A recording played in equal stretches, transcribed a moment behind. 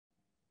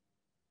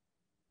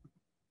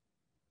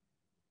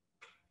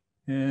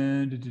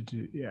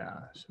And yeah,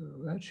 so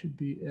that should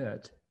be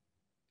it.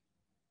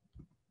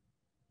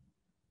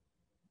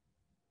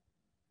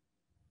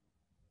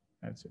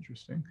 That's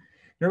interesting.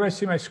 Everybody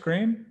see my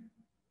screen?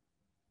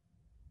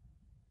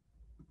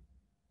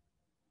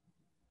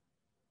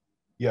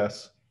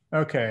 Yes.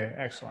 Okay,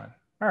 excellent.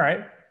 All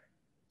right.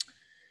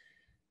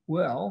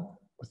 Well,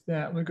 with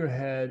that, let me go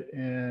ahead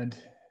and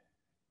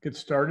get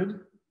started.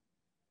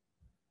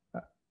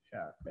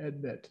 Yeah,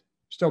 admit.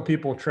 Still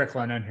people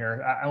trickling in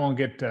here. I won't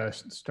get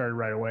started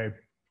right away.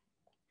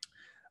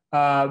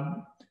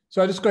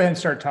 So I'll just go ahead and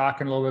start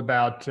talking a little bit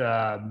about,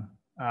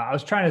 I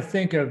was trying to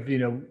think of,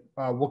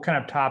 what kind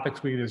of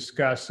topics we could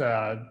discuss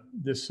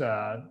this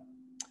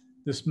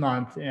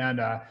month. And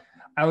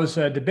I was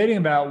debating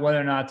about whether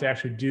or not to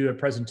actually do a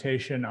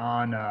presentation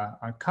on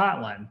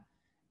Kotlin.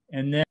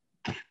 And then,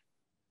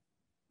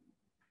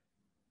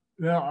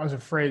 well, I was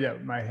afraid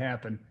that might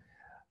happen.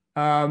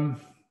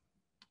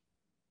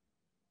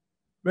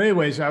 But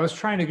anyways, I was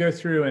trying to go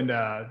through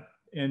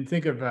and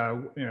think of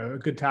a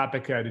good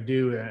topic to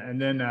do,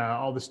 and then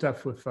all the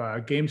stuff with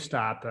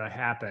GameStop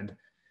happened,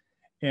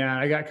 and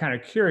I got kind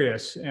of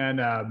curious,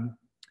 and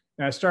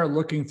I started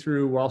looking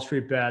through Wall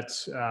Street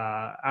Bets.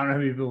 I don't know how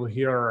many people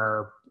here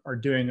are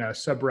doing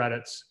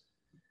subreddits,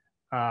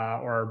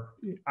 or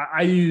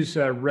I use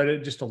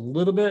Reddit just a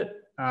little bit.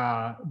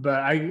 But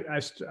I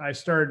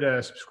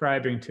started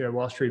subscribing to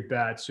Wall Street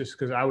Bets just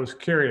because I was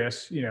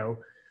curious,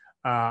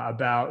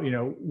 about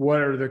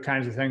what are the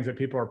kinds of things that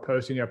people are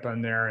posting up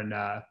on there, and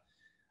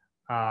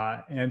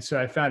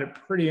so I found it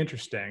pretty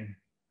interesting.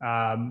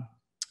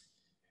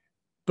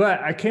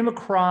 But I came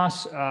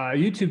across a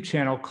YouTube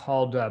channel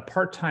called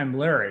Part-Time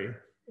Larry,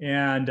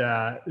 and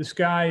this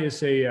guy is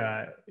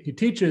he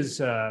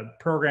teaches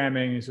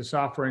programming. He's a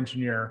software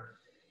engineer.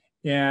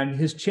 And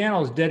his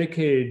channel is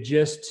dedicated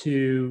just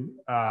to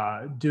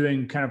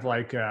doing kind of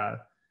like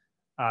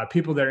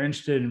people that are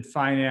interested in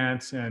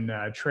finance and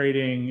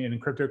trading and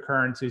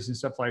cryptocurrencies and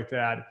stuff like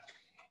that.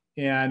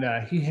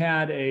 And he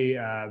had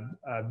a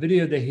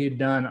video that he had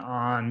done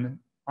on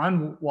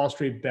Wall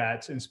Street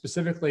Bets, and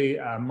specifically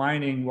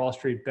mining Wall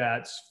Street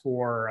Bets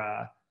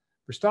for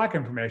stock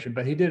information.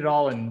 But he did it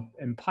all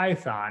in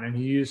Python, and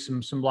he used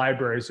some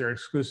libraries that are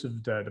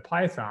exclusive to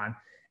Python.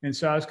 And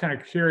so I was kind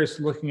of curious,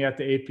 looking at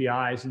the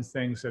APIs and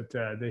things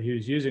that he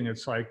was using.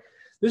 It's like,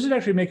 this would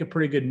actually make a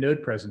pretty good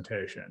Node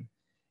presentation.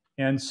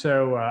 And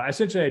so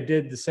essentially I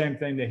did the same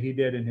thing that he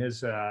did in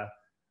his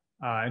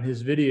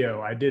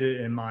video. I did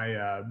it in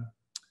my,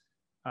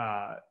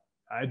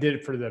 I did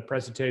it for the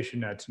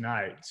presentation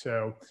tonight.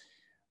 So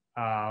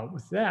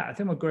with that, I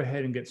think we'll go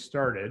ahead and get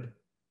started.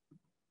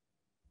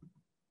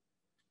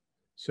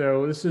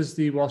 So this is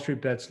the Wall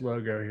Street Bets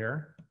logo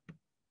here.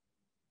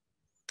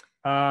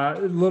 A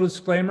little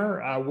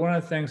disclaimer, one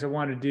of the things I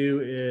want to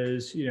do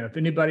is, if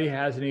anybody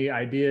has any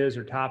ideas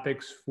or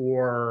topics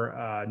for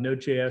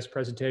Node.js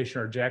presentation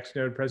or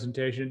JaxNode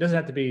presentation, it doesn't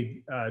have to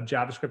be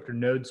JavaScript or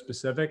Node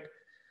specific,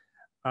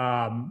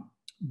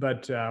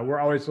 but we're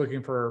always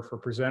looking for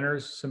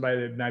presenters,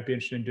 somebody that might be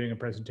interested in doing a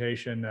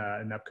presentation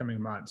in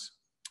upcoming months.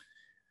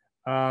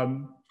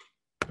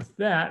 With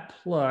that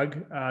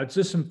plug, it's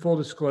just some full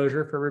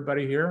disclosure for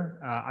everybody here.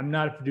 I'm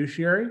not a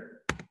fiduciary.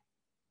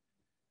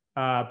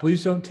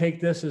 Please don't take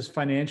this as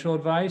financial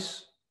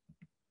advice.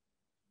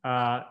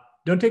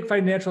 Don't take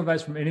financial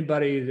advice from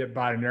anybody that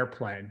bought an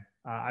airplane.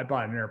 I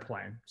bought an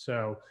airplane,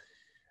 so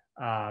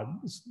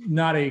it's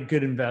not a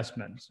good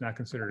investment. It's not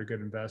considered a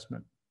good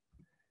investment.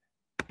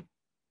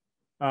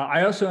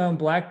 I also own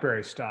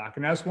BlackBerry stock,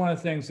 and that's one of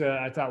the things that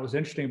I thought was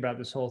interesting about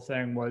this whole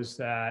thing was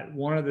that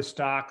one of the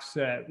stocks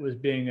that was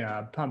being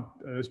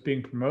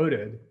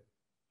promoted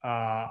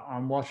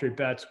on Wall Street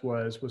Bets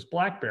was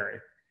BlackBerry.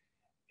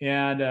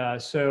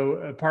 And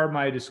so part of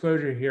my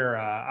disclosure here,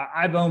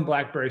 I've owned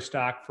BlackBerry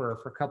stock for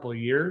a couple of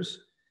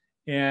years.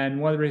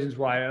 And one of the reasons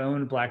why I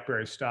own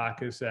BlackBerry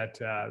stock is that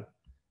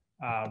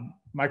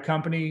my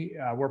company,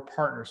 we're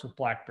partners with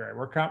BlackBerry.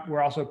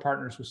 We're also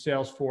partners with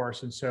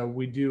Salesforce. And so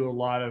we do a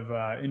lot of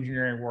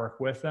engineering work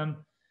with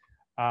them.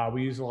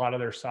 We use a lot of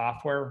their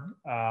software.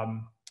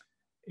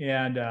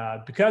 And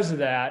because of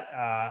that,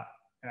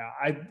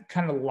 I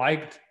kind of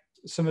liked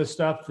some of the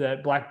stuff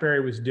that BlackBerry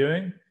was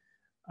doing.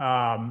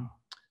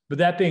 But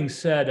that being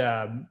said,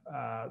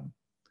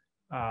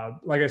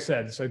 like I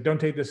said, so don't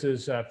take this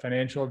as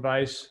financial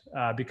advice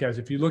because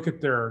if you look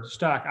at their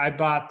stock, I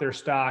bought their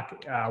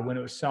stock when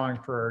it was selling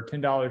for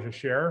 $10 a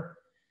share.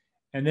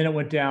 And then it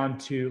went down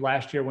to,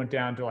 last year, went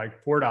down to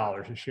like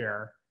 $4 a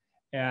share.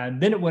 And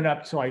then it went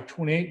up to like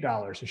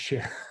 $28 a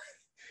share.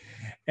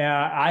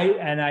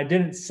 And I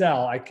didn't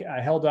sell, I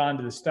held on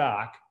to the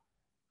stock.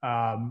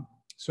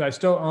 So I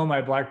still own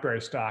my BlackBerry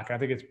stock. I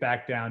think it's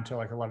back down to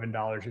like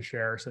 $11 a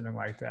share or something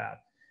like that.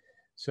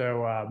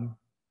 So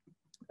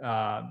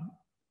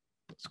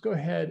let's go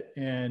ahead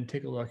and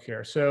take a look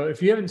here. So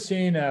if you haven't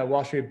seen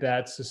Wall Street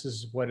Bets, this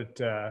is what it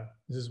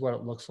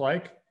looks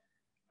like.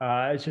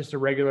 It's just a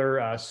regular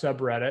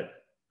subreddit.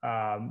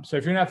 So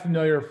if you're not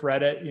familiar with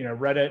Reddit,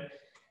 Reddit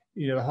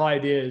the whole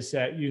idea is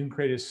that you can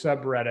create a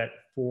subreddit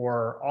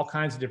for all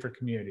kinds of different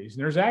communities.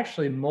 And there's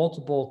actually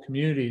multiple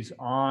communities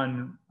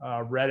on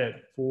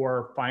Reddit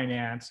for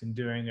finance and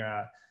doing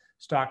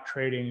stock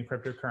trading,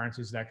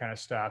 cryptocurrencies, that kind of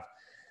stuff.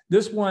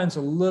 This one's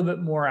a little bit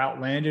more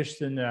outlandish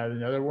than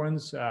the other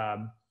ones.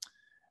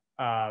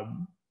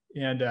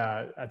 And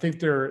I think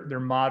their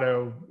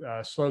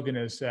motto slogan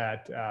is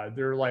that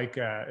they're like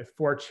if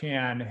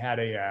 4chan had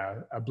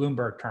a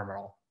Bloomberg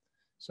terminal.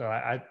 So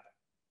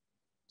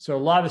a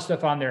lot of the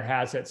stuff on there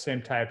has that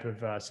same type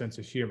of sense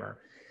of humor.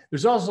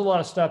 There's also a lot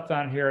of stuff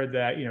on here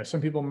that some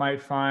people might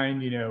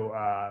find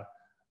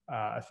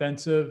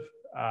offensive.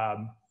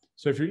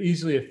 So if you're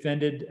easily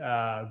offended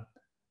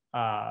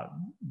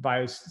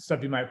by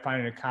stuff you might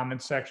find in a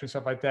comment section,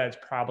 stuff like that, it's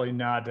probably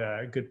not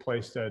a good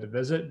place to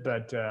visit.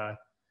 But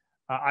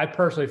I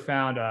personally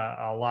found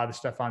a lot of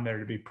stuff on there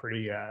to be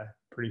pretty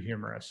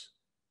humorous.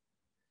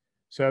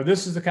 So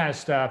this is the kind of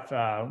stuff,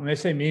 when they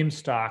say meme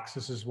stocks,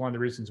 this is one of the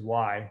reasons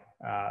why.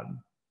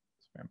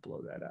 Let's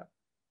blow that up.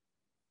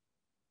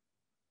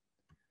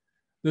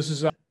 This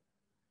is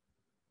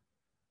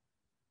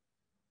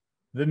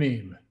the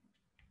meme.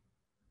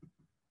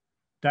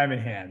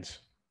 Diamond hands.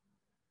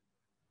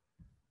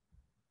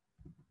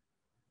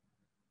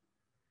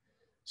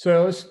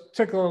 So let's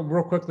talk a little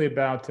real quickly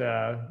about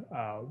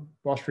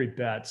Wall Street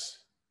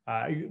Bets.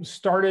 It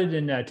started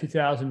in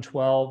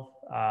 2012.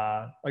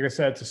 Like I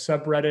said, it's a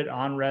subreddit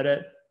on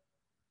Reddit.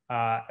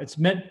 It's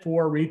meant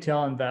for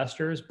retail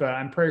investors, but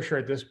I'm pretty sure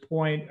at this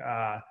point,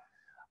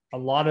 a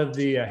lot of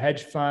the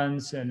hedge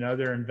funds and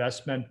other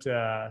investment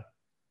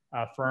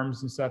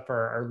firms and stuff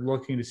are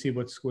looking to see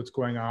what's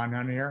going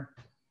on here.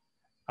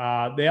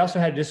 They also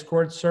had a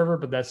Discord server,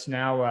 but that's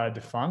now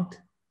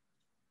defunct.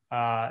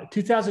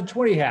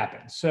 2020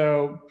 happened.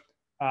 So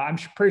I'm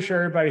pretty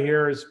sure everybody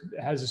here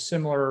has a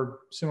similar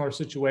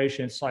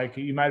situation. It's like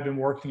you might have been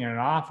working in an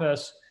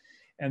office,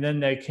 and then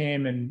they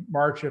came in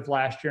March of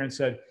last year and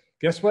said,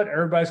 guess what?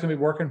 Everybody's going to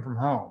be working from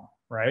home,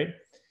 right?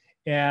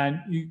 And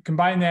you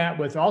combine that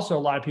with also a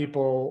lot of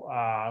people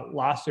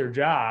lost their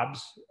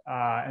jobs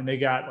and they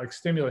got like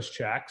stimulus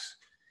checks.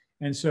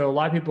 And so a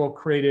lot of people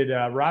created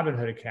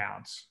Robinhood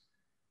accounts.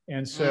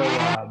 And so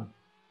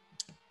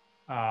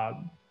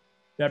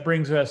that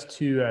brings us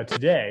to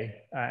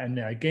today and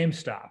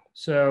GameStop.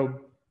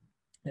 So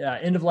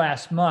end of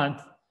last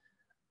month,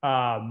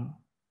 GameStop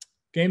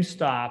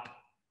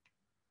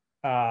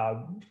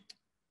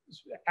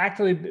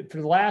actually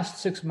for the last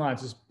 6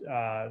 months,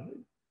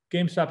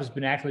 GameStop has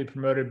been actively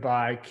promoted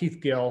by Keith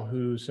Gill,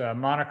 whose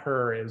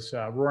moniker is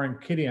Roaring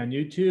Kitty on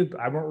YouTube.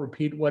 I won't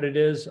repeat what it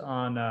is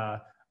on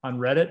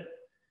Reddit.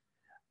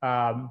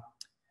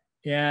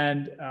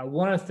 And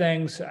one of the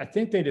things I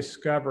think they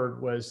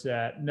discovered was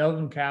that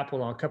Novum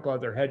Capital and a couple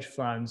other hedge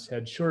funds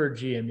had shorted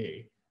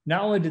GME.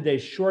 Not only did they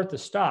short the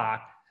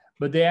stock,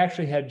 but they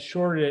actually had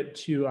shorted it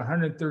to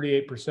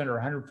 138% or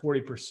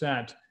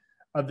 140%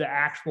 of the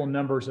actual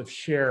numbers of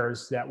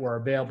shares that were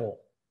available.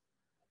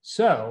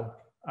 So,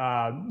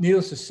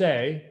 needless to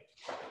say,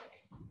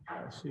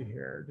 let's see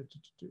here.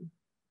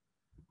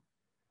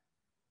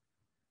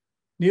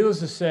 Needless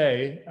to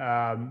say,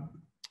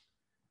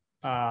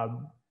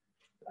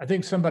 I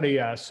think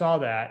somebody saw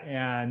that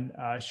and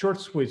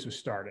short squeeze was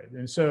started.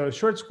 And so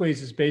short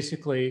squeeze is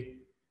basically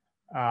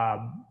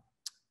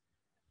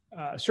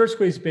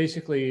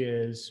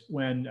is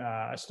when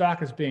a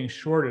stock is being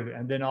shorted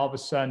and then all of a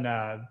sudden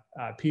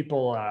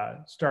people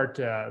start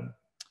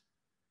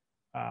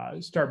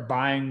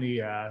buying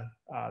the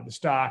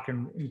stock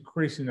and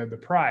increasing the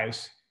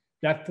price.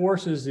 That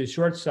forces the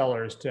short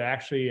sellers to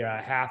actually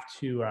have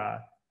to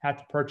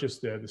purchase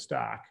the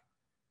stock.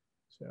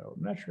 So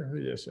I'm not sure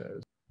who this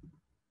is.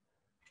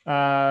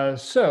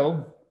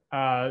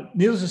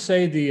 Needless to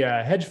say, the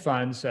hedge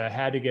funds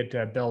had to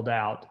get bailed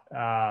out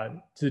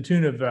to the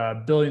tune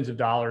of billions of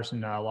dollars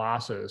in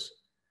losses.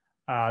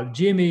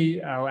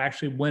 GME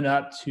actually went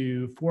up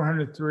to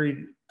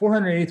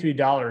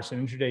 $483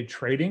 in intraday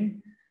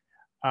trading.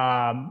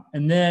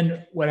 And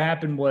then what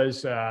happened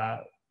was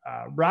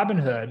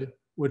Robinhood,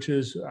 which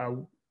is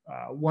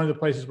one of the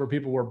places where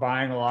people were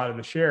buying a lot of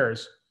the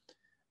shares,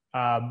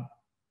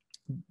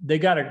 they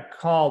got a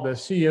call, the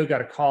CEO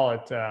got a call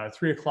at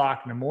 3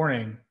 o'clock in the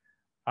morning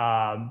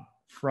from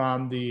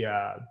the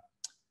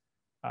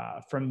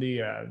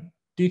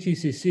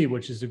DTCC,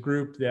 which is the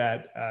group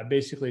that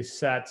basically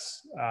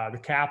sets the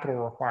capital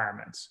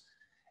requirements.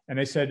 And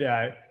they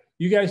said,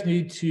 you guys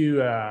need to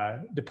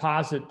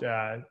deposit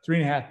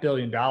 $3.5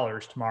 billion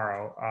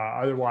tomorrow.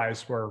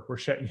 Otherwise, we're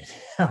shutting you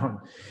down.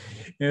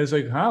 And it was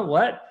like, huh,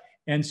 what?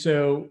 And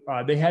so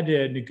they had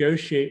to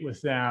negotiate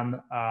with them.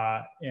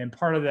 And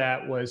part of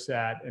that was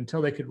that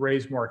until they could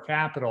raise more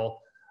capital,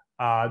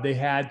 they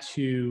had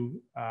to,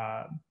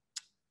 I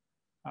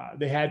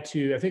think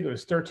it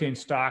was 13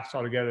 stocks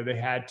altogether, they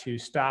had to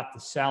stop the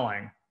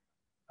selling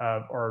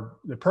or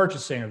the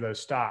purchasing of those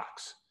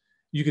stocks.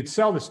 You could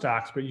sell the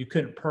stocks, but you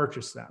couldn't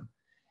purchase them.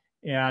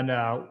 And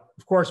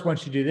of course,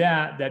 once you do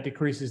that, that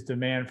decreases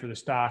demand for the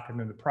stock and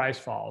then the price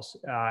falls.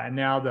 And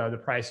now the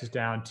price is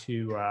down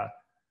to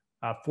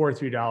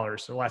 $43.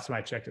 So last time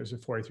I checked, it was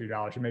at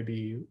 $43. It may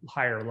be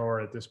higher or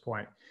lower at this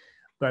point.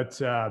 But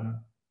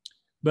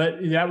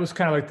that was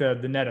kind of like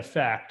the net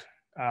effect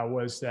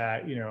was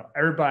that,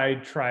 everybody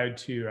tried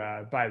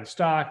to buy the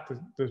stock.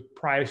 The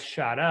price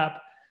shot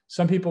up.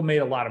 Some people made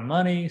a lot of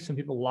money. Some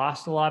people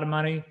lost a lot of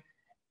money.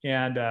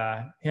 And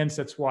hence,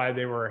 that's why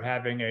they were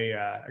having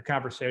a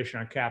conversation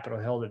on Capitol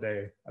Hill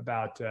today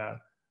about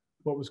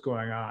what was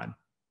going on.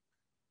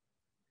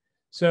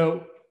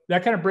 So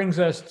that kind of brings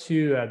us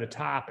to the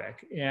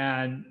topic.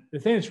 And the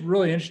thing that's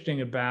really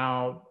interesting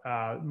about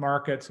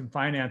markets and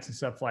finance and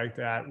stuff like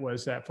that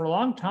was that for a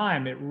long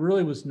time, it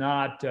really was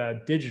not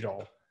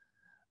digital.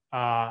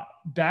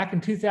 Back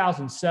in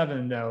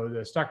 2007, though,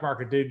 the stock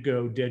market did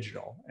go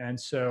digital. And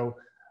so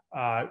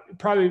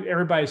probably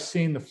everybody's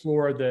seen the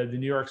floor of the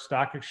New York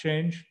Stock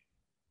Exchange.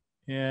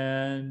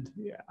 And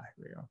yeah,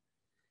 here we go.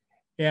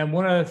 And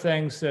one of the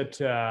things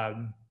that's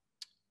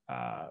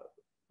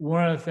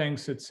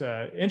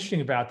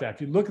interesting about that,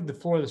 if you look at the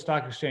floor of the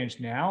stock exchange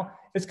now,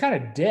 it's kind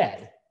of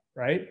dead,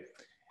 right?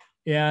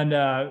 And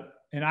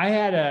I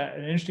had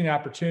an interesting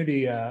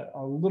opportunity a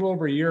little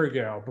over a year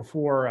ago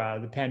before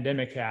the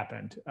pandemic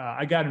happened.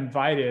 I got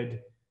invited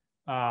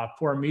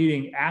for a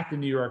meeting at the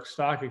New York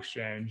Stock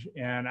Exchange,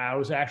 and I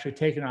was actually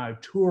taken on a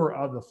tour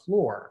of the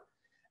floor.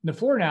 And the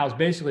floor now is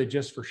basically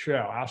just for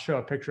show. I'll show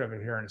a picture of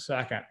it here in a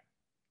second.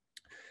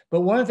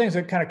 But one of the things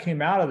that kind of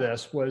came out of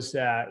this was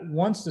that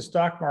once the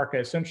stock market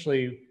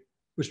essentially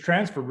was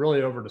transferred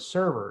really over to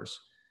servers,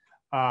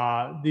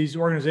 these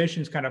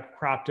organizations kind of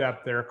cropped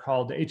up. They're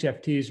called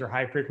HFTs, or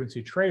high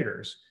frequency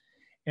traders.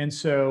 And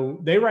so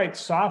they write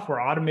software,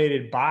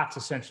 automated bots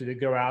essentially, that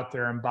go out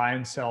there and buy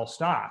and sell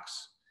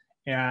stocks.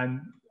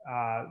 And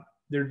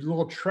there's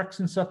little tricks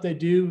and stuff they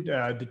do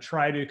to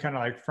try to kind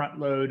of like front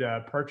load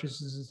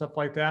purchases and stuff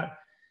like that.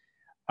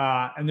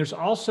 And there's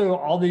also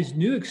all these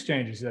new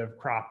exchanges that have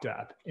cropped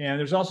up. And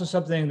there's also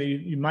something that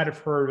you might have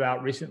heard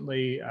about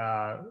recently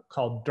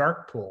called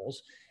dark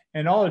pools.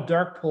 And all a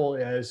dark pool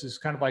is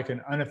kind of like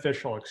an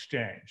unofficial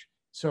exchange.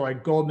 So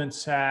like Goldman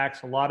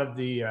Sachs, a lot of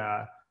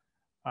the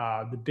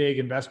big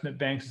investment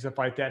banks and stuff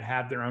like that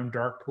have their own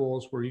dark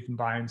pools where you can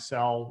buy and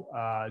sell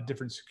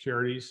different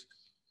securities.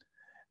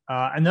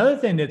 Another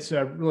thing that's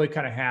really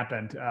kind of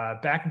happened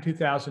back in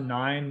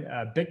 2009,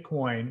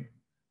 Bitcoin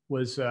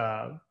was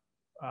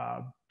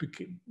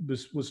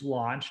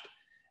launched,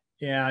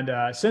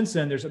 and since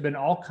then there's been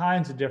all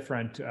kinds of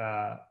different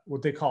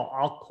what they call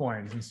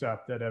altcoins and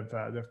stuff that have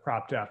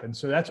cropped up, and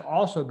so that's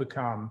also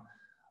become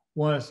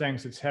one of the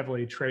things that's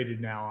heavily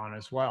traded now on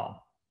as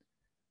well.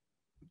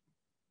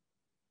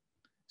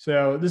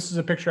 So this is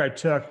a picture I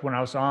took when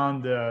I was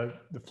on the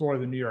floor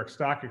of the New York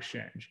Stock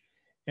Exchange.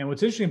 And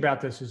what's interesting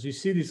about this is you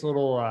see these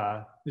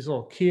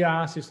little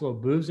kiosks, these little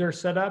booths that are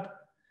set up,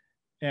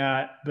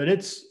 but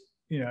it's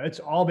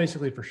all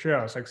basically for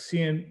show. It's like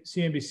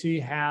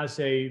CNBC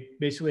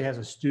basically has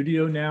a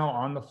studio now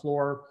on the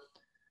floor.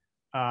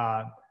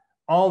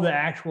 All the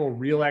actual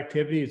real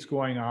activity is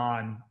going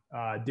on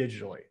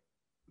digitally.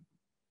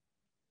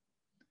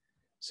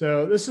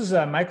 So this is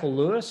Michael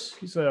Lewis.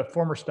 He's a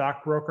former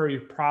stockbroker.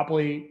 There's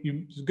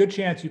a good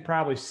chance you've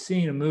probably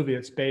seen a movie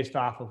that's based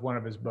off of one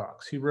of his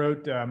books. He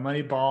wrote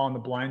Moneyball and The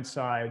Blind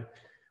Side,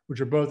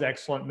 which are both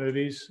excellent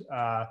movies.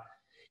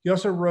 He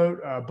also wrote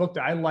a book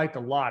that I liked a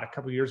lot a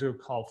couple of years ago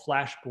called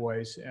Flash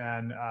Boys,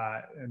 and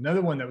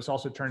another one that was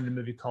also turned into a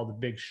movie called The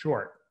Big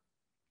Short.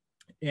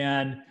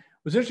 And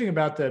what's interesting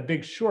about The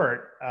Big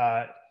Short,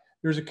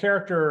 there's a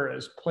character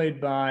that's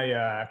played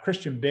by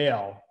Christian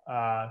Bale,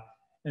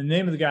 and the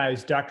name of the guy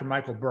is Dr.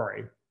 Michael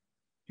Burry.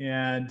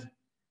 And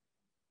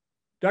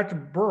Dr.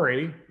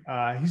 Burry,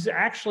 he's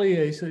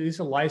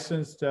a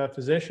licensed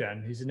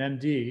physician. He's an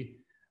MD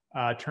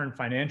turned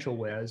financial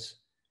whiz.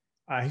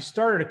 He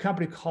started a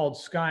company called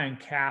Sky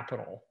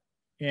Capital,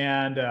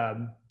 and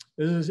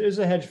this is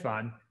a hedge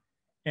fund.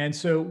 And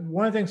so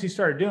one of the things he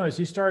started doing is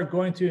he started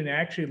going through and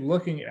actually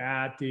looking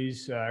at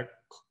these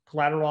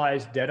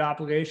collateralized debt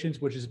obligations,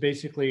 which is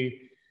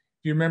basically,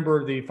 if you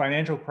remember the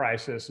financial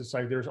crisis, it's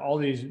like there's all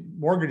these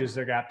mortgages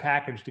that got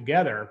packaged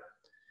together.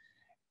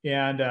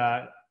 And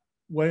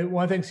one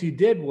of the things he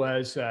did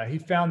was he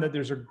found that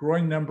there's a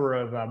growing number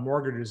of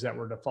mortgages that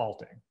were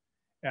defaulting.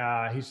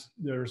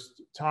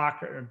 There's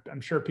talk,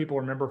 I'm sure people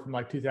remember from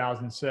like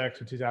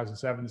 2006 or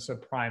 2007, the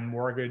subprime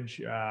mortgage,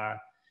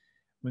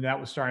 when that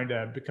was starting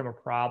to become a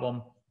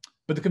problem.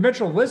 But the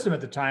conventional wisdom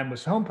at the time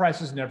was home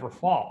prices never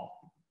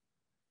fall.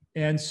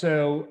 And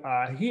so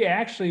he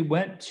actually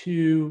went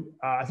to,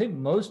 I think,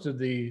 most of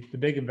the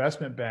big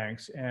investment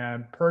banks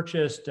and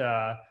purchased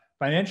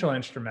financial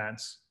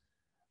instruments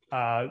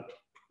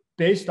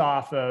based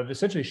off of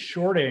essentially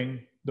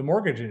shorting the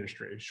mortgage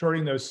industry,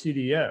 shorting those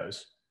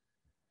CDOs.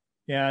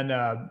 And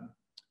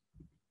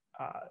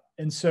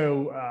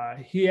so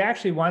he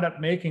actually wound up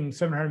making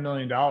 $700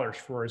 million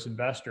for his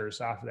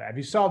investors off of that. If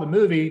you saw the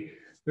movie,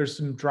 there's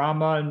some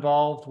drama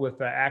involved with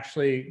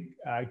actually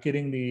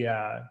getting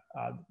the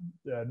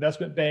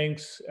investment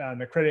banks and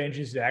the credit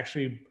agencies to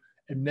actually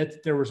admit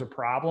that there was a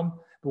problem.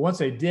 But once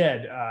they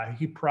did,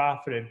 he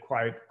profited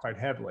quite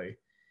heavily.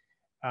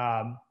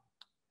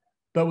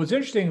 But what's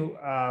interesting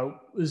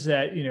was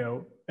that, you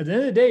know, at the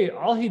end of the day,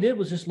 all he did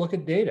was just look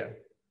at data.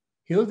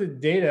 He looked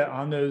at data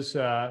on those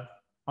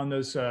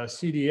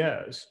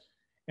CDOs.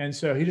 And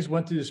so he just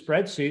went through the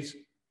spreadsheets,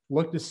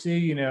 looked to see,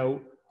 you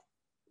know,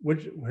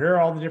 here are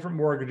all the different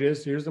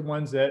mortgages. Here's the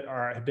ones that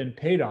have been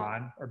paid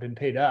on or been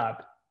paid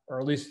up, or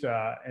at least,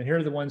 and here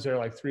are the ones that are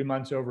like 3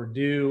 months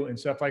overdue and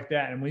stuff like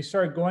that. And we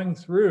started going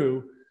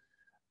through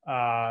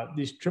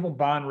these triple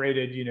bond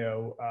rated, you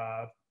know,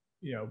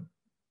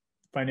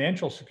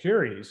 financial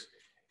securities.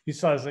 He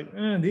saw, it's like,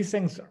 these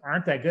things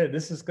aren't that good.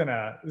 This is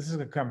gonna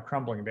come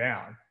crumbling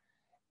down.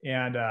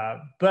 And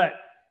but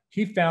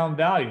he found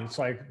value. It's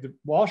like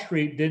Wall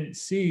Street didn't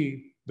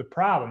see the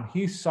problem.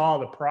 He saw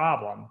the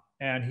problem,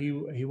 and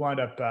he wound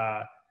up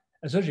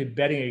essentially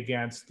betting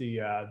against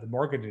the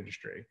mortgage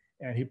industry,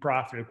 and he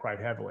profited quite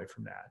heavily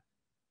from that.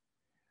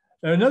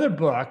 Now, another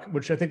book,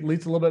 which I think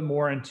leads a little bit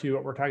more into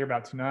what we're talking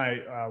about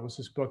tonight, was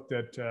this book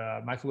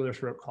that Michael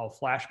Lewis wrote called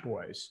Flash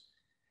Boys.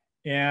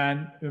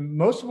 And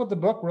most of what the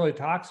book really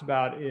talks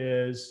about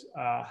is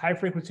high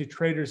frequency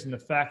traders and the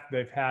effect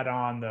they've had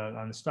on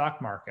the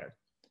stock market.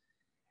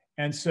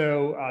 And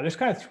so there's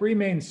kind of three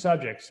main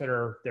subjects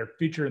they're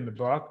featured in the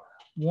book.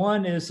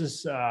 One is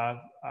this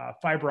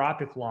fiber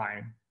optic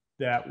line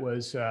that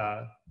was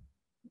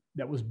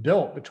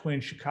built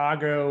between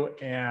Chicago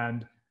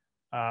and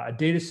a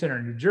data center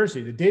in New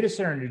Jersey. The data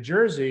center in New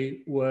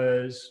Jersey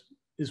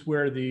is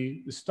where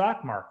the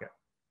stock market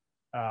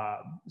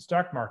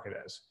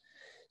is.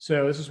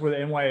 So this is where the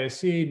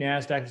NYSE,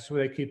 NASDAQ, this is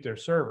where they keep their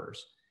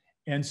servers.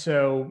 And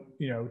so,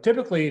 you know,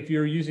 typically if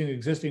you're using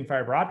existing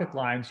fiber optic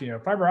lines, you know,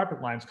 fiber optic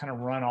lines kind of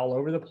run all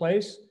over the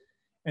place.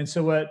 And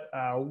so what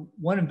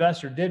one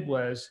investor did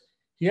was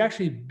he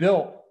actually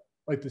built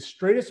like the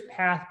straightest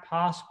path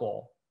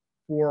possible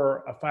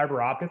for a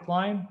fiber optic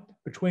line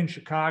between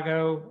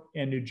Chicago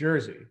and New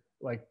Jersey.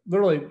 Like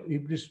literally, he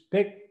just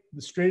picked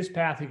the straightest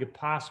path he could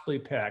possibly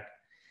pick.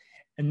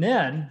 And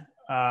then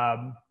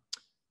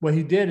what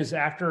he did is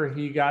after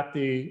he got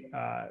the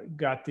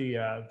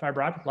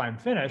fiber optic line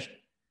finished,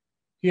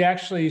 he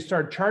actually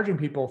started charging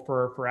people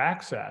for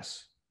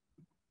access.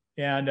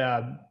 And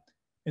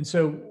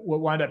so what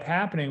wound up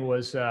happening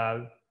was, you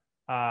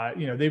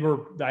know,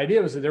 the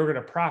idea was that they were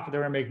going to profit, they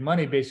were going to make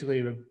money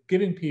basically with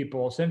giving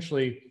people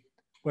essentially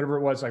whatever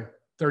it was, like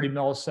 30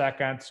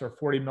 milliseconds or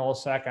 40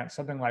 milliseconds,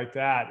 something like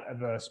that,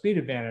 of a speed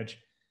advantage.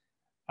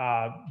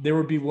 They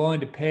would be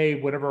willing to pay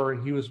whatever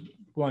he was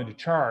willing to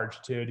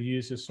charge to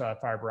use this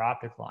fiber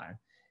optic line.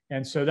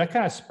 And so that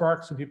kind of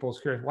sparked some people's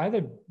curiosity. Why are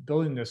they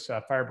building this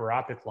fiber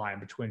optic line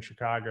between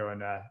Chicago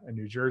and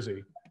New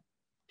Jersey?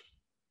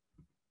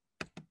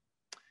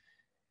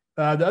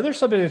 The other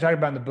subject they talked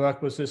about in the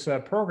book was this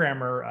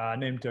programmer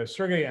named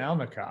Sergei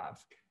Alnikov.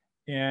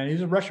 And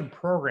he's a Russian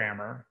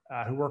programmer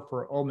who worked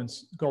for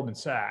Goldman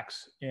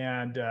Sachs,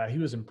 and he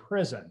was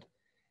imprisoned.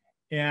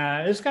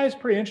 And this guy's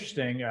pretty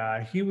interesting.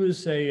 He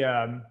was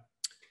I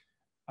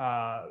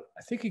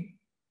think he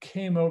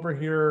came over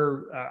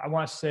here, I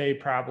want to say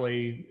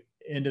probably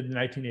end of the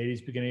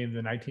 1980s, beginning of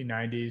the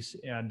 1990s,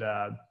 and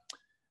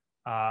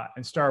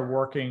started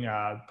working,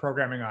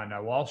 programming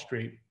on Wall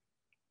Street.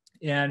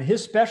 And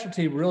his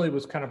specialty really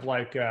was kind of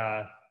like,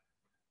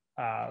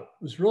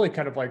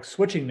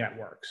 switching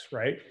networks,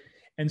 right?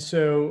 And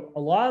so a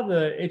lot of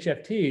the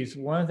HFTs,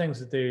 one of the things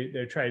that they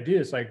try to do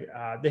is like,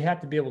 they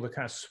have to be able to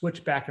kind of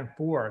switch back and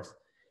forth.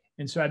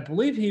 And so I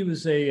believe he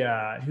was doing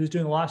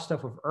a lot of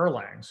stuff with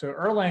Erlang. So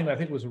Erlang, I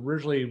think, was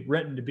originally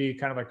written to be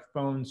kind of like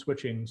phone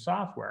switching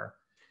software.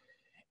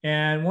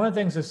 And one of the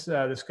things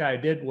this guy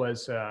did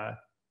was,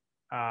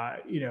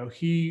 you know,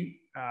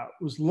 he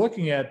was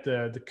looking at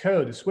the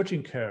code, the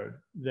switching code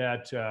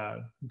that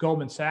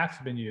Goldman Sachs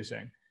had been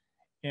using,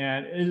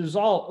 and it was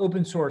all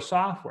open source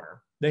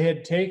software. They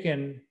had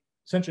taken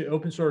essentially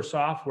open source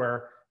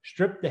software,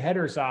 stripped the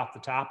headers off the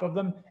top of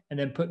them, and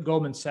then put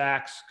Goldman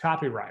Sachs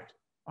copyright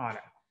on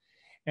it.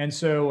 And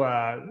so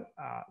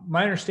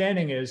my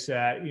understanding is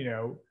that, you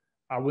know,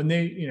 when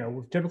they, you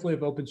know, typically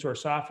with open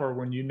source software,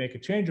 when you make a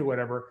change or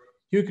whatever,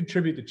 you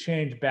contribute the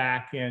change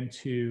back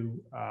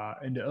into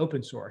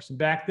open source. And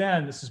back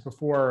then, this is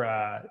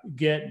before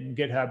Git and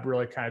GitHub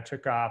really kind of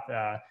took off.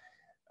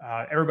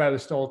 Everybody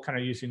was still kind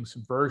of using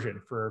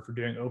Subversion for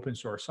doing open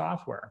source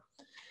software.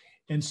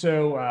 And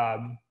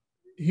so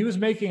he was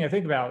making, I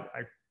think, about,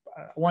 I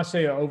want to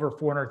say over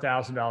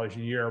 $400,000 a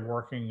year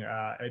working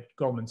at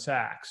Goldman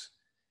Sachs.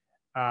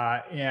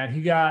 And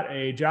he got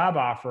a job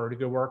offer to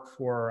go work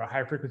for a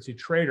high frequency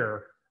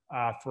trader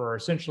for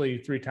essentially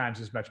 3 times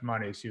as much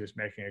money as he was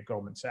making at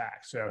Goldman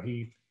Sachs. So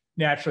he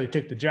naturally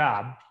took the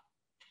job.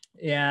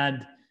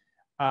 And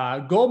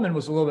Goldman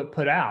was a little bit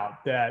put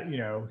out that, you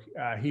know,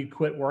 he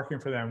quit working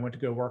for them, went to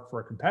go work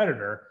for a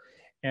competitor.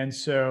 And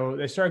so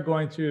they started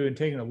going through and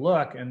taking a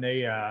look, and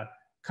they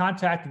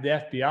contacted the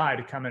FBI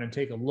to come in and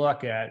take a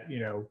look at, you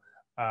know,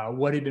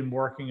 what he'd been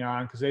working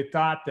on, because they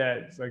thought that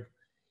it's like,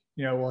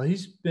 you know, well,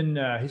 he's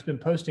been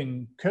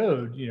posting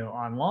code, you know,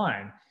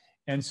 online.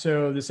 And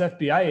so this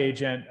FBI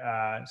agent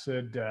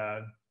said,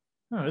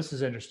 oh, this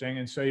is interesting.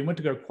 And so he went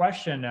to go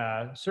question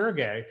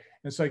Sergey.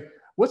 And it's like,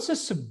 what's a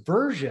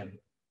subversion?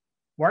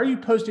 Why are you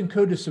posting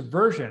code to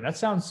subversion? That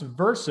sounds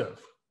subversive,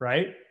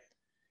 right?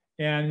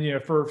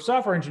 And for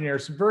software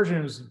engineers,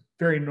 subversion is a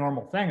very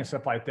normal thing and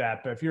stuff like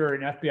that. But if you're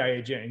an FBI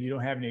agent and you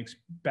don't have any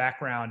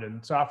background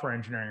in software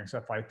engineering and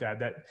stuff like that,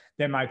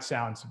 that might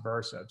sound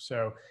subversive.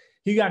 So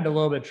he got into a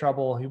little bit of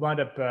trouble. He wound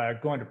up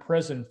going to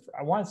prison,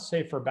 I want to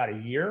say for about a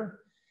year.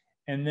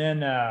 And then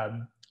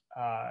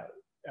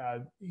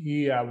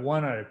he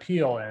won an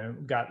appeal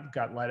and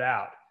got let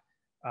out.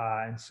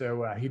 And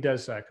so he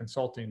does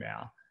consulting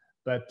now.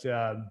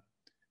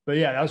 But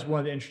yeah, that was one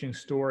of the interesting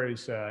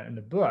stories in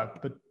the book.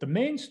 But the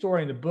main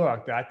story in the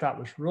book that I thought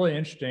was really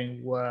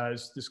interesting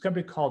was this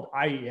company called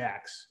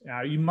IEX.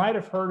 Now, you might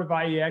have heard of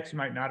IEX, you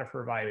might not have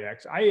heard of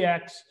IEX.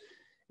 IEX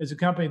is a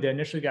company that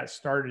initially got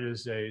started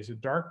as a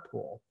dark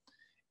pool.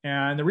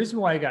 And the reason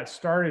why it got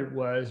started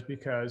was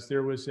because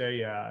there was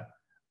a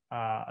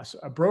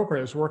broker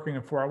that was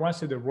working for, I want to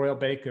say, the Royal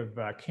Bank of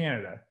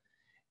Canada.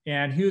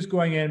 And he was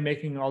going in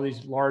making all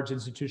these large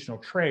institutional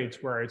trades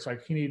where it's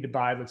like he needed to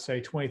buy, let's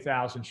say,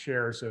 20,000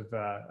 shares of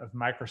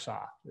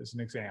Microsoft, as an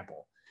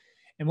example.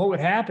 And what would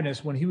happen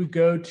is when he would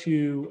go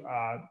to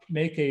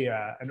make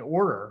an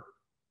order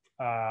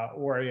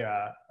or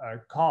a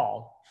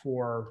call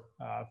for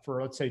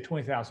let's say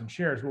 20,000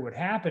 shares, what would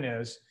happen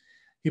is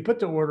he put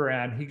the order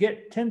in, he'd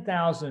get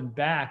 10,000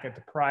 back at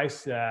the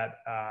price that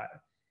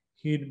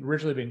he'd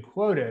originally been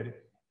quoted,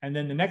 and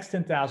then the next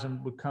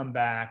 10,000 would come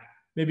back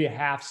maybe a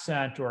half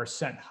cent or a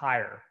cent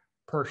higher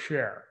per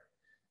share.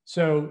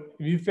 So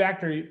if you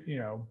factor,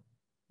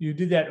 you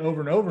do that over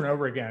and over and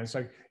over again, it's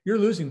like you're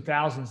losing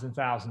thousands and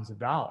thousands of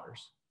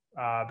dollars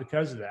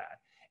because of that.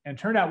 And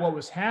it turned out what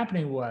was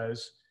happening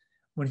was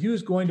when he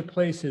was going to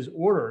place his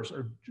orders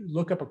or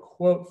look up a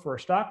quote for a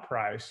stock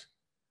price,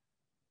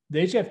 the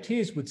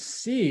HFTs would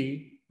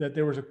see that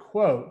there was a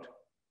quote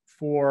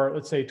for,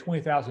 let's say,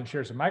 20,000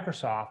 shares of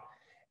Microsoft,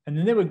 and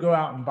then they would go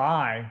out and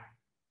buy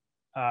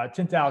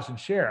 10,000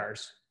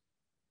 shares,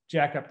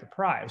 jack up the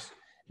price.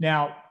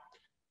 Now,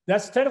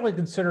 that's technically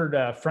considered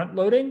front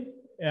loading,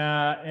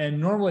 and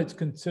normally it's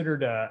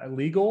considered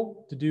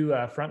illegal to do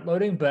front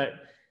loading, but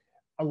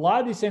a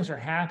lot of these things are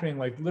happening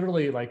like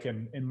literally like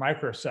in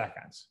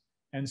microseconds.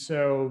 And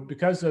so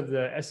because of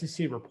the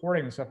SEC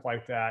reporting and stuff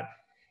like that,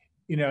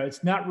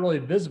 it's not really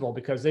visible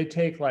because they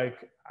take I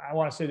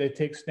want to say they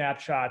take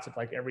snapshots of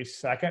like every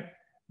second,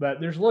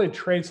 but there's really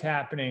trades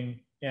happening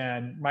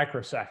in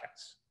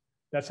microseconds.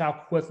 That's how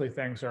quickly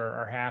things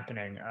are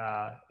happening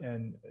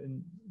in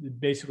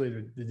basically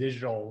the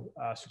digital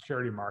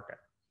security market.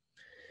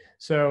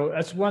 So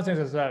that's one of the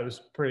things I thought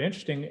was pretty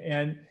interesting.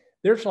 And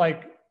there's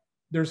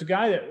a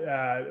guy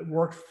that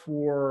worked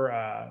for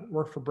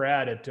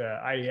Brad at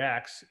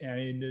IEX,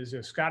 and he's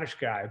a Scottish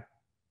guy,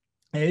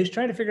 and he's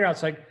trying to figure out,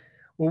 it's like,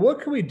 well,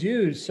 what can we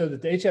do so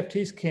that the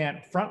HFTs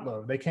can't front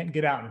load? They can't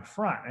get out in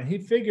front. And he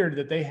figured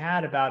that they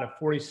had about a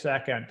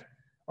 40-second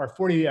or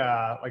 40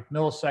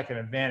 millisecond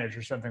advantage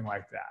or something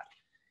like that.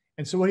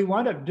 And so what he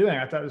wound up doing,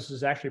 I thought this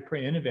was actually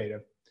pretty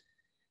innovative.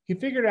 He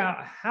figured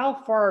out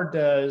how far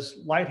does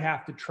light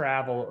have to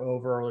travel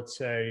over, let's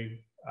say,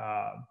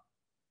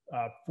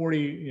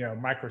 40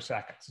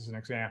 microseconds as an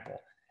example.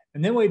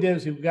 And then what he did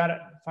is he got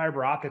a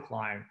fiber optic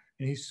line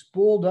and he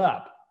spooled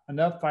up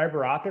enough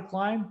fiber optic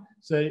line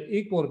so that it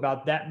equaled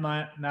about that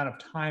amount of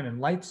time and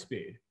light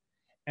speed.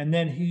 And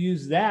then he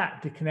used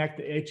that to connect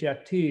the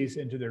HFTs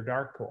into their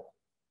dark pool.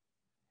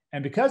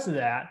 And because of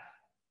that,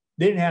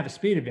 they didn't have a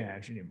speed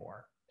advantage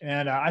anymore.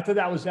 And I thought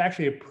that was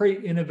actually a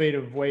pretty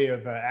innovative way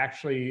of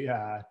actually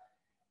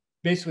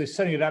basically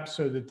setting it up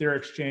so that their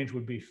exchange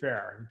would be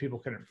fair and people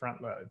couldn't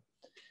front load.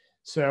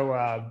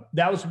 So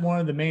that was one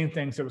of the main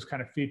things that was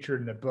kind of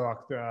featured in the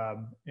book.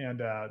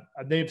 And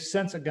they've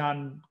since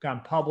gone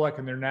public,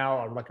 and they're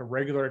now like a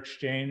regular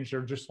exchange.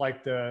 They're just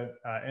like the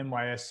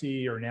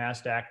NYSE or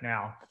NASDAQ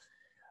now.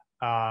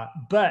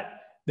 But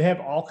they have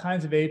all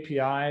kinds of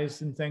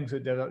APIs and things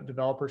that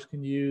developers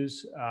can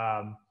use.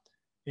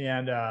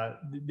 And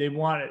they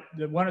want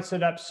it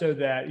set up so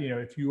that,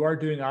 if you are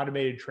doing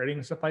automated trading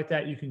and stuff like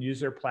that, you can use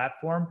their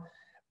platform,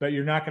 but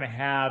you're not going to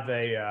have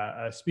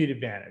a speed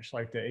advantage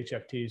like the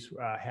HFTs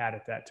had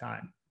at that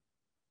time.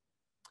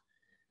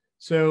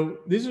 So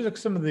these are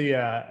some of the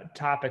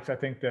topics I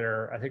think that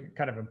are,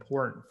 kind of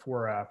important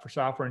for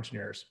software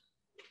engineers.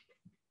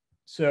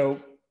 So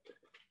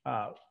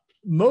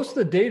most of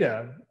the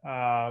data,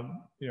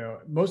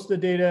 most of the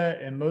data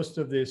and most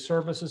of the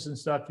services and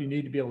stuff you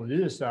need to be able to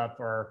do this stuff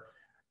are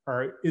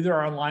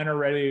either online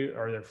already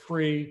or they're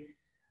free.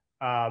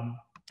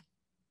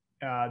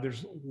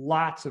 There's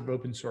lots of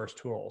open source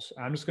tools.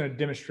 I'm just going to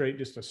demonstrate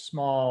just a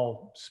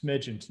small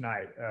smidgen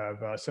tonight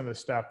of some of the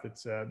stuff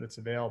that's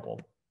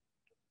available.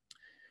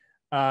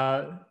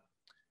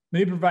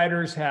 Many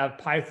providers have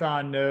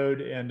Python, Node,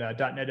 and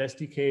 .NET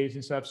SDKs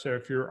and stuff. So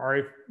if you're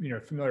already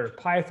familiar with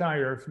Python,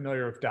 you're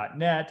familiar with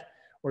 .NET,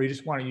 or you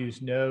just want to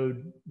use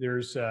Node,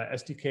 there's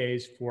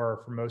SDKs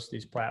for most of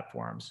these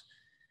platforms.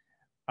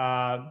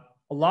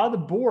 a lot of the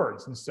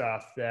boards and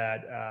stuff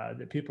that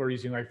that people are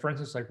using, like for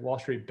instance, like Wall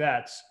Street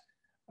Bets,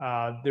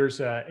 there's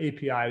an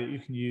API that you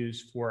can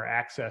use for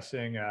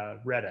accessing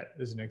Reddit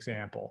as an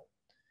example.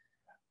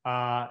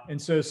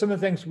 And so some of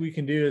the things we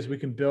can do is we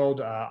can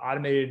build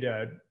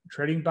automated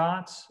trading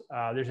bots.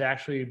 There's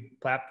actually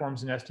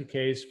platforms and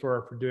SDKs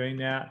for doing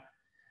that.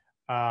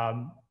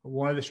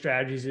 One of the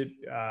strategies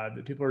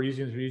that people are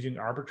using is we're using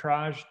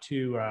arbitrage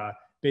to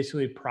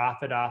basically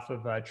profit off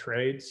of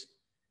trades.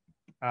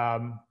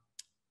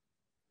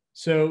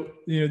 So,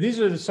 these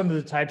are some of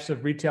the types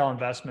of retail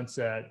investments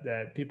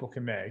that people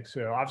can make.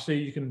 So obviously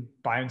you can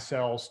buy and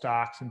sell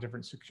stocks and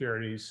different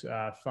securities,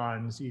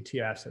 funds,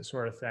 ETFs, that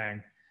sort of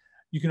thing.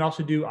 You can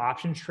also do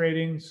options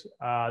tradings.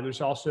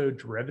 There's also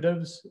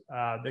derivatives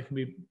that can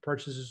be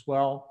purchased as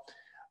well.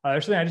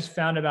 There's something I just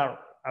found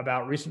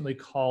about recently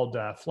called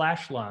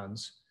flash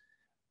loans.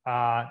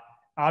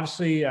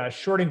 Obviously,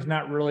 shorting is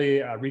not really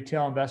a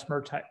retail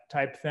investment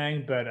type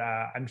thing, but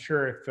I'm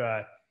sure if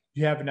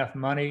you have enough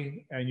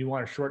money and you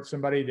want to short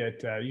somebody,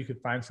 that you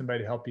could find somebody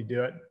to help you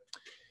do it.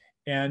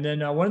 And then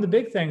one of the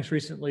big things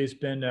recently has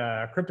been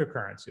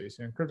cryptocurrencies,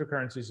 and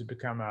cryptocurrencies have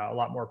become a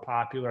lot more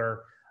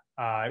popular.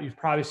 You've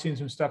probably seen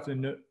some stuff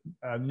in the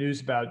news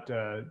about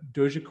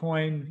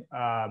Dogecoin,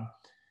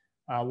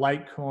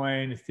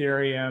 Litecoin,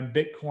 Ethereum,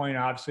 Bitcoin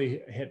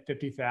obviously hit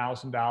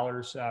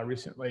 $50,000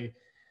 recently.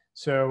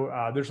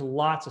 So there's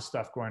lots of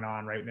stuff going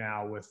on right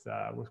now with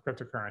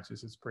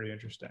cryptocurrencies. It's pretty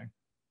interesting.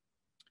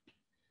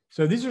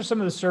 So these are some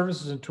of the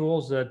services and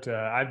tools that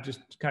I've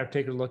just kind of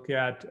taken a look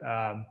at.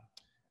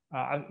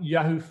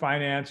 Yahoo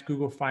Finance,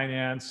 Google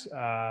Finance,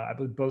 I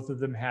believe both of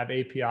them have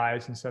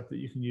APIs and stuff that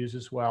you can use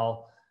as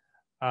well.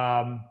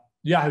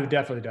 Yahoo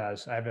definitely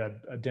does. I have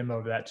a demo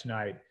of that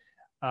tonight.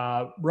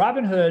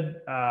 Robinhood,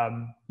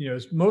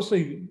 is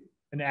mostly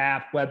an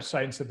app,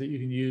 website, and stuff that you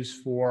can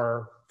use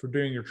for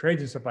doing your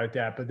trades and stuff like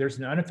that. But there's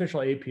an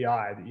unofficial API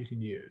that you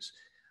can use.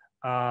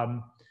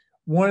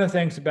 One of the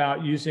things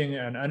about using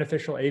an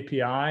unofficial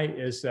API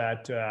is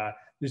that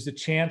there's a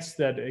chance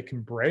that it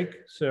can break.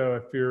 So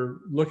if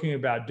you're looking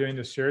about doing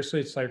this seriously,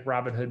 it's like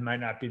Robinhood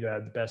might not be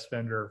the best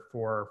vendor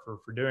for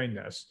doing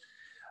this.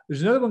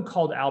 There's another one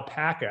called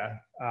Alpaca,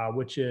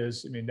 which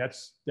is,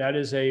 that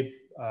is an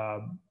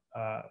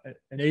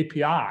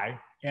API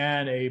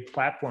and a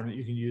platform that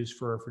you can use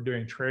for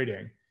doing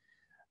trading.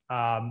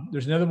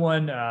 There's another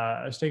one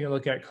I was taking a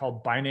look at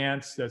called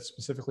Binance that's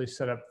specifically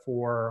set up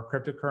for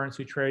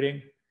cryptocurrency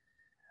trading.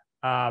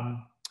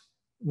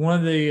 One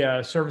of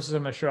the services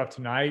I'm going to show up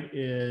tonight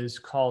is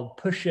called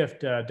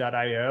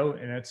pushshift.io,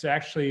 and it's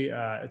actually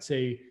it's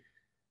a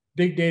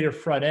big data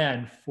front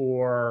end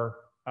for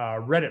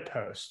Reddit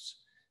posts.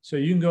 So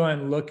you can go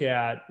and look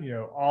at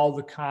all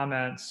the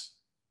comments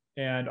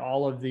and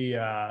all of the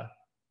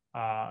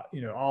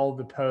all of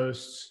the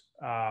posts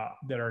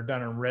that are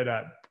done on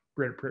Reddit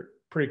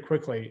pretty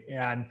quickly,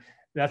 and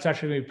that's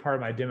actually going to be part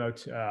of my demo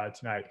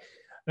tonight.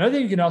 Another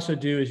thing you can also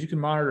do is you can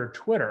monitor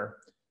Twitter.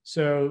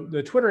 So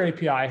the Twitter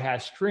API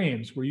has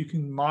streams where you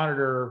can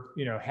monitor,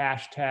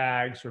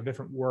 hashtags or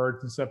different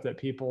words and stuff that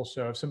people.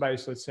 So if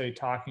somebody's, let's say,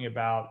 talking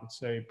about, let's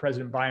say,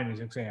 President Biden as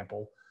an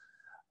example,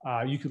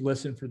 you could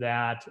listen for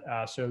that.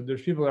 So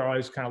there's people that are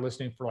always kind of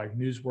listening for like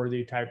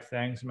newsworthy type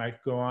things that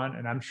might go on.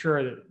 And I'm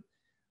sure that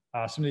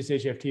some of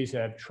these HFTs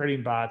have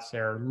trading bots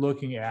that are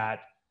looking at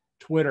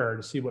Twitter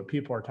to see what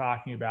people are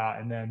talking about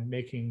and then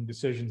making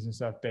decisions and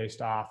stuff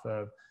based off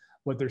of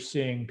what they're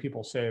seeing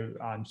people say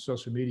on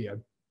social media.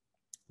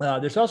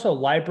 There's also a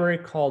library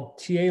called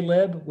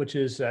TALib, which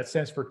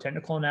stands for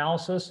technical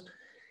analysis.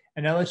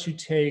 And that lets you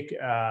take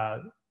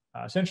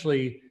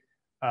essentially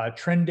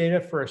trend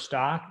data for a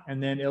stock,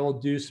 and then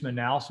it'll do some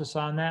analysis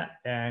on that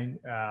and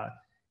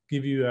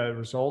give you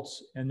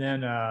results. And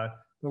then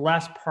the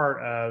last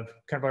part of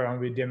kind of what I'm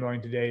going to be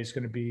demoing today is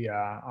going to be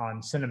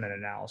on sentiment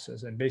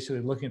analysis, and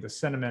basically looking at the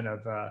sentiment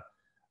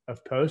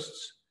of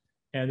posts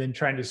and then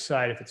trying to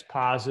decide if it's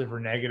positive or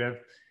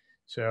negative.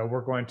 So we're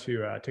going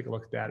to take a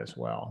look at that as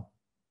well.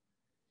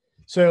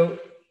 So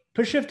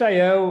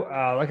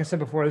pushshift.io, like I said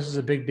before, this is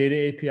a big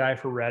data API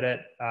for Reddit.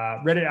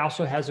 Reddit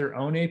also has their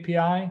own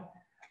API.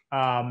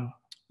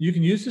 You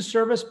can use the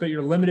service, but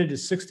you're limited to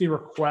 60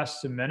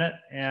 requests a minute.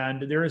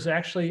 And there is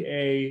actually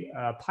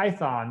a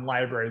Python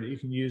library that you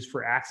can use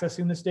for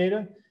accessing this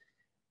data.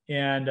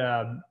 And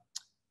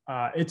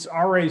it's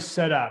already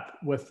set up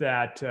with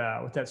that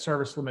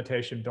service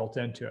limitation built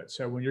into it.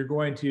 So when you're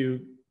going to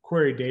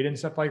query data and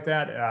stuff like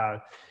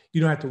that, you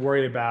don't have to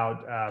worry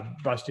about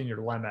busting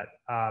your limit.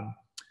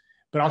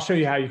 But I'll show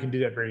you how you can do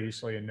that very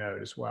easily in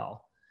Node as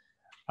well.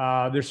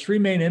 There's three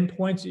main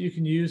endpoints that you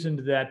can use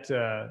into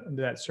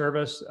that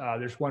service.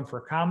 There's one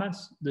for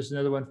comments, there's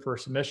another one for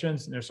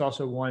submissions, and there's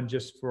also one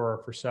just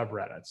for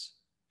subreddits.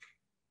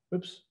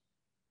 Oops.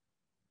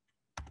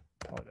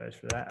 Apologize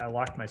for that. I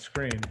locked my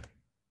screen.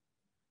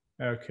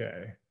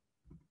 Okay.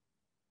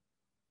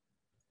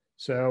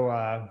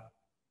 So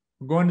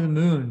we're going to the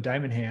moon,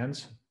 diamond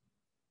hands.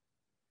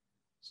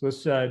 So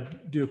let's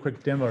do a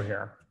quick demo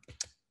here.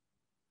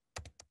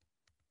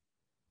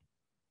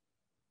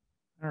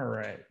 All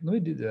right, let me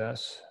do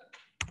this.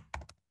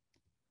 Can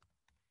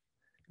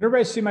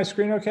everybody see my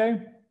screen okay?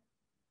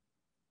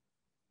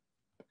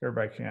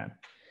 Everybody can.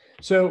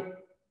 So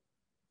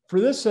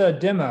for this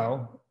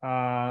demo,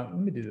 let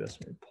me do this.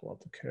 Let me pull up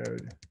the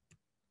code.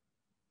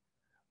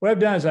 What I've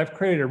done is I've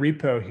created a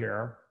repo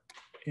here,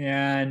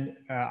 and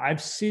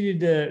I've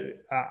seeded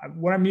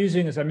what I'm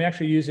using is I'm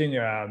actually using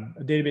a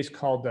database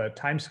called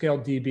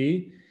Timescale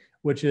DB,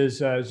 which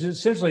is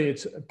essentially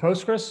it's a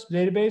Postgres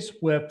database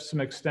with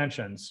some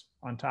extensions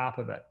on top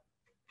of it.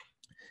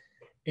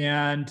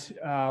 And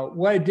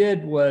what I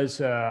did was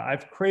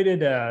I've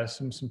created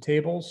some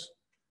tables.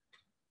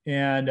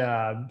 And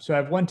so I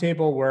have one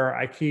table where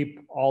I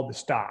keep all the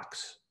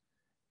stocks.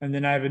 And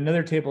then I have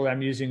another table that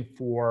I'm using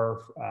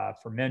for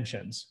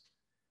mentions.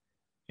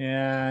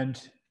 And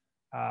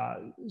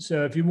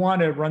so if you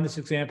want to run this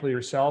example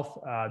yourself,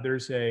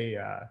 there's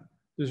a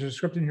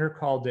script in here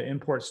called the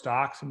import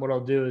stocks. And what I'll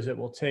do is it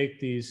will take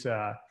these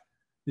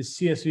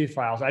CSV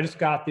files. I just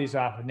got these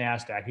off of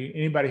NASDAQ.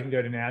 Anybody can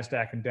go to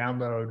NASDAQ and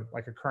download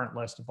like a current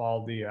list of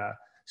all the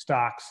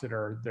stocks that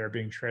are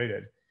being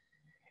traded.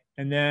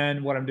 And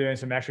then what I'm doing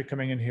is I'm actually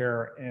coming in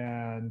here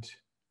and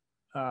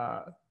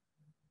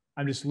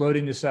I'm just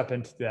loading this up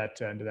into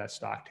that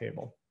stock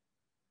table.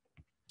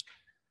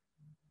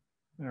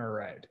 All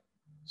right.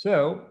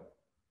 So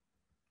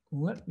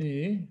let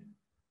me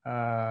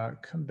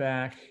come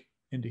back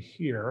into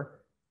here.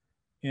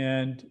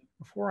 And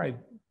before I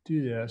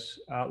do this,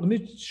 let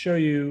me show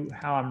you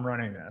how I'm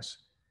running this.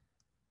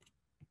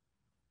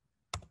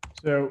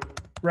 So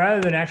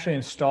rather than actually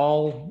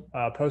install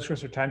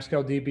Postgres or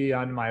Timescale DB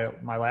on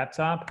my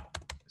laptop,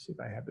 let's see if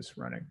I have this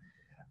running.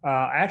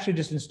 I actually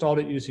just installed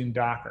it using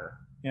Docker.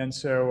 And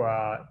so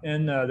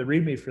in the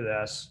README for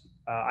this,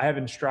 I have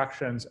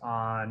instructions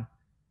on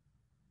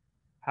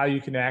how you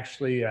can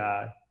actually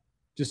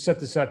just set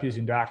this up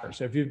using Docker.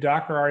 So if you have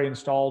Docker already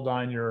installed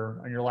on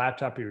your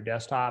laptop or your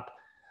desktop,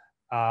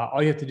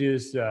 all you have to do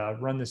is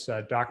run this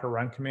Docker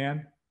run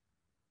command,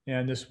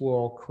 and this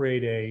will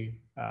create a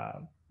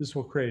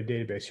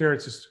database. Here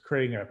it's just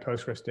creating a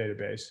Postgres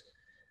database.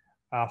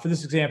 For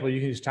this example, you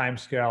can use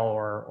Timescale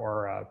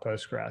or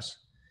Postgres.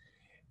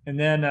 And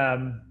then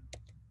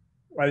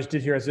what I just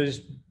did here is I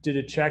just did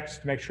a check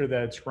to make sure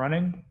that it's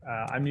running.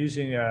 I'm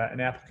using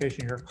an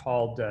application here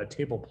called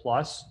Table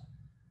Plus.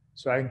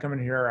 So I can come in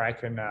here, I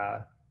can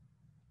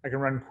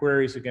run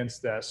queries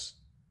against this.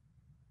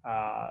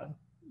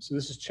 So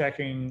this is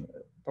checking,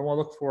 if I want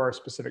to look for a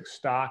specific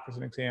stock as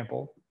an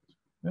example.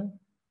 Yeah.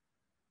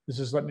 This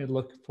is letting me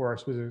look for a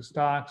specific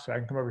stock. So I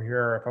can come over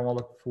here if I want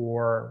to look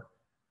for,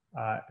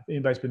 if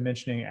anybody's been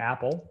mentioning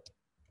Apple's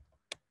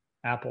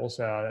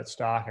that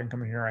stock, I can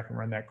come in here, I can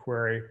run that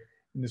query,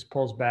 and this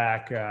pulls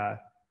back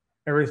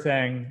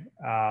everything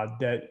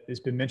that has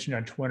been mentioned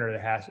on Twitter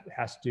that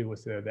has to do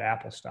with the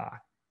Apple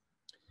stock.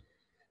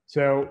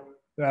 So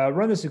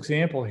run this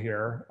example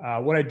here.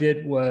 What I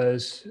did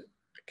was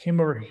I came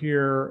over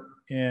here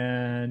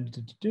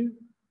and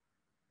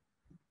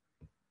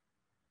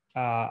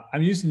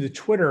I'm using the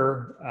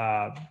Twitter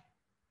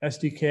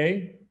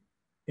SDK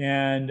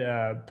and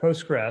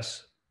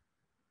Postgres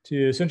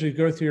to essentially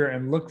go through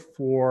and look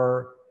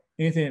for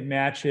anything that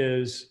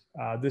matches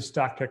this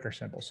stock ticker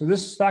symbol. So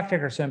this stock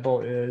ticker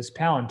symbol is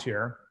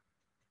Palantir,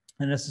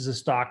 and this is a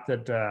stock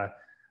that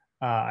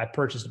I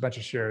purchased a bunch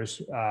of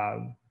shares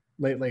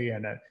lately,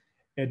 and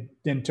it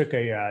then took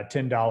a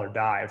 $10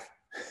 dive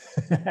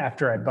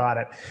after I bought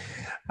it.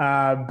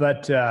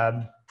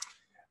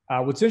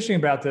 What's interesting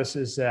about this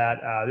is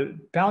that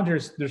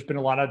Palantir, there's been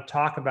a lot of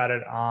talk about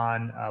it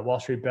on Wall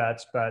Street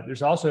Bets, but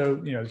there's also,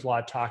 there's a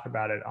lot of talk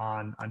about it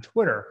on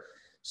Twitter.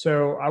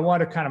 So I want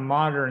to kind of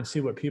monitor and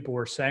see what people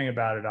were saying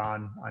about it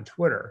on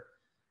Twitter.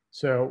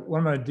 So what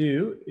I'm going to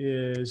do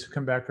is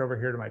come back over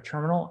here to my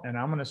terminal, and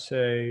I'm going to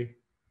say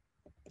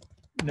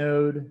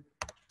node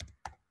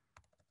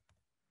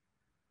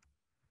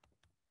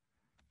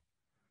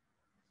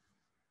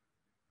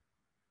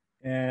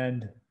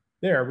and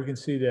there we can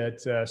see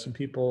that some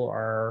people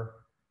are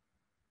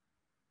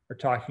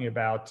talking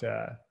about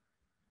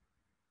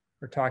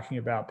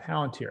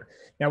Palantir.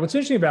 Now, what's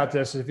interesting about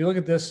this is if you look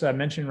at this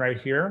mention right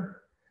here,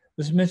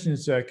 this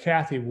mentions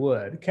Kathy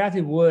Wood. Kathy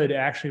Wood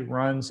actually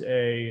runs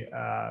a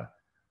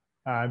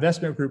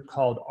investment group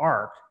called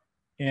ARK,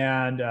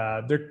 and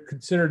they're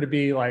considered to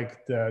be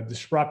like the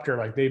disruptor.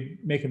 Like they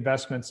make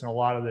investments in a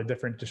lot of the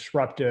different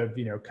disruptive,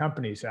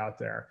 companies out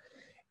there.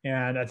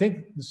 And I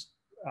think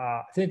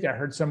I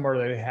heard somewhere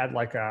that they had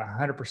like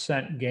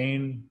 100%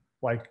 gain,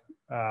 like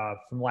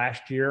from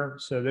last year.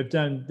 So they've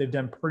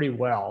done pretty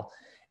well.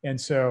 And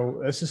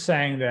so this is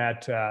saying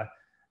that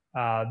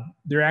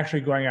they're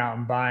actually going out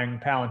and buying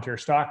Palantir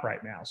stock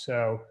right now.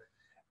 So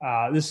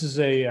this is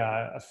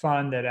a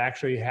fund that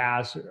actually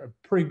has a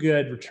pretty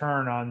good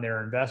return on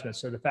their investment.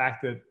 So the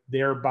fact that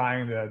they're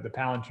buying the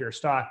Palantir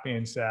stock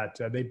means that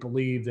they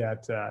believe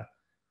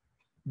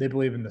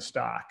in the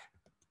stock.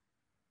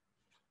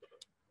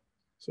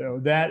 So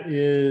that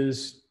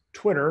is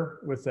Twitter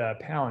with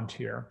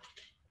Palantir.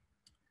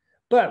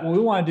 But what we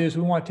want to do is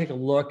we want to take a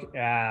look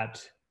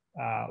at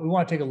we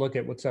want to take a look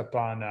at what's up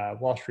on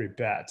Wall Street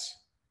Bets.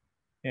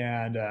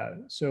 And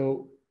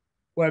so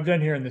what I've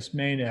done here in this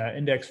main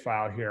index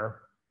file here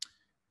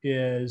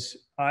is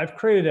I've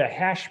created a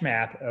hash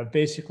map of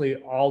basically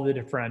all the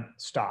different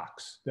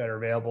stocks that are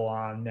available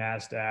on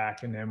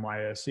NASDAQ and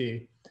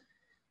NYSE.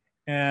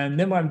 And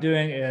then what I'm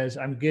doing is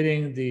I'm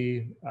getting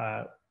the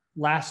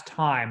last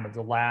time of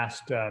the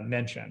last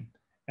mention.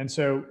 And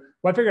so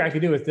what I figured I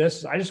could do with this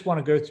is I just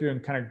want to go through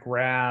and kind of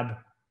grab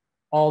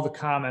all the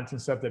comments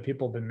and stuff that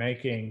people have been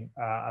making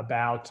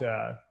about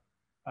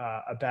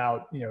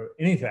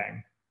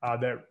anything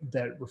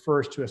that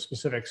refers to a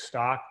specific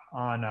stock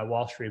on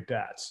Wall Street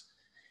Bets.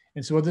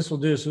 And so what this will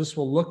do is this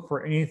will look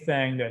for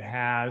anything that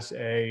has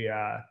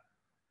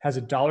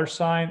a dollar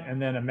sign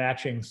and then a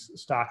matching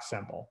stock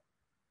symbol.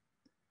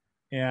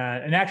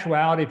 And in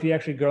actuality, if you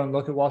actually go and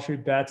look at Wall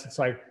Street Bets, it's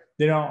like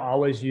they don't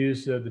always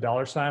use the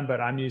dollar sign, but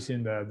I'm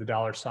using the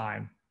dollar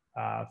sign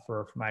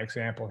for my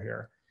example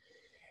here.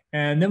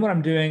 And then what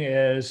I'm doing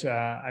is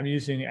I'm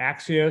using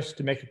Axios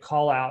to make a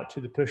call out to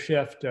the push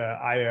shift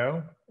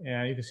IO.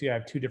 And you can see I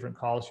have two different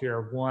calls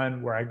here.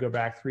 One where I go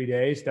back 3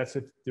 days. That's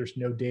if there's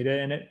no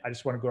data in it. I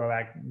just want to go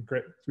back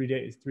 3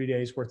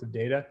 days worth of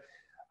data.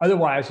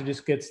 Otherwise, it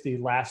just gets the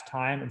last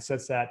time and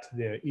sets that to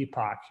the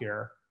epoch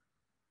here.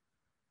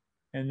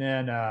 And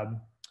then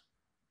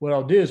what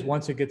I'll do is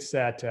once it gets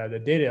that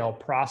the data, it'll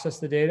process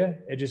the data.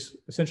 It just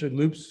essentially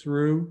loops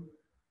through,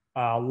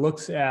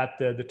 looks at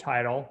the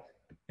title.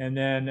 And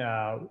then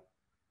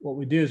what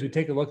we do is we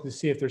take a look to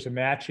see if there's a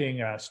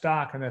matching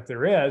stock, and if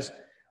there is,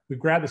 we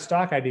grab the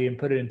stock ID and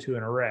put it into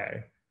an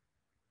array.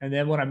 And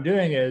then what I'm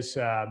doing is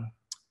if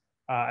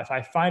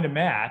I find a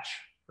match,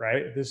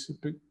 right, if this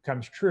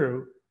becomes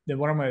true, then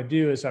what I'm going to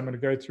do is I'm going to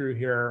go through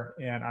here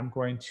and I'm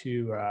going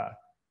to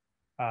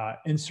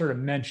insert a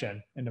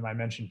mention into my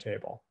mention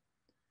table.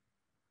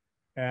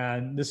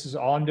 And this is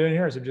all I'm doing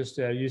here is I'm just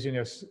using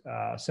a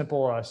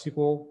simple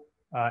SQL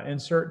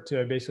insert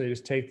to basically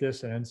just take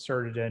this and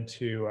insert it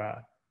into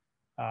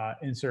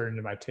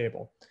my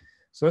table.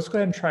 So let's go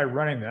ahead and try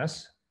running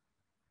this.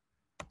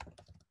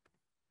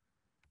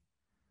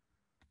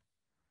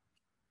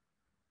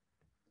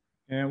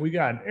 And we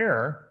got an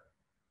error,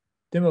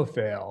 demo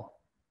fail.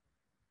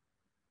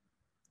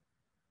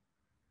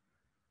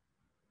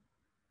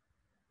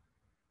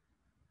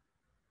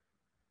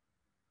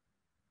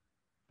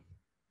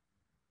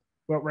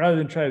 But rather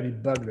than try to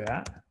debug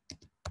that,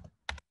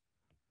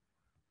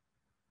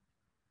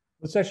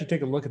 let's actually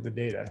take a look at the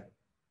data.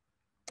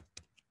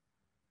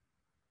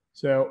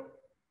 So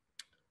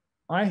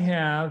I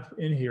have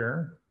in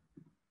here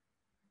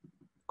a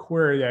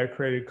query that I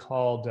created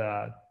called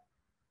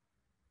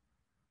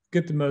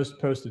get the most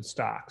posted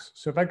stocks.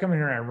 So if I come in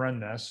here and I run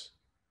this,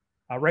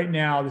 right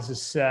now this is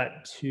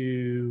set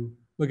to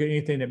look at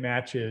anything that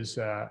matches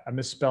a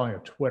misspelling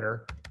of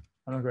Twitter.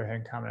 I'm gonna go ahead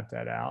and comment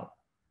that out.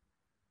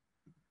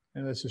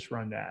 And let's just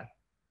run that.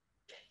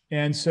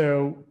 And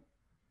so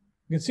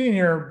you can see in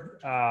here,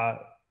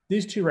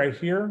 these two right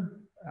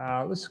here,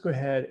 let's go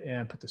ahead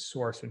and put the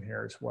source in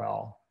here as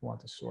well. We want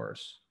the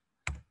source.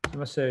 So I'm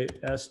gonna say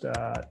s.source,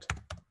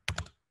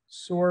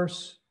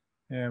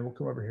 and we'll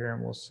come over here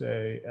and we'll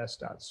say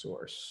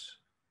s.source.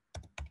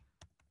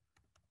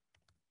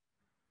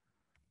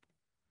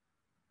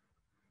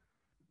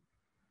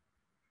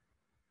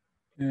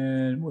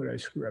 And what did I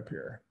screw up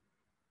here?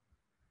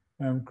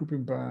 I'm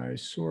grouping by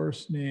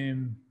source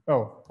name.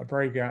 Oh, I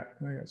got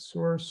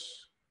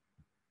source.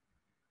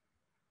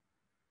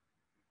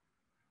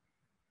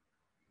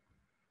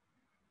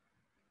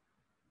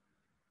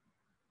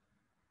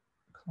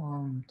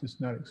 Column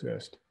does not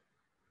exist.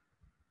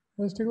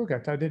 Let's take a look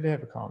at it. I did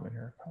have a column in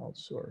here called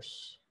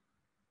source.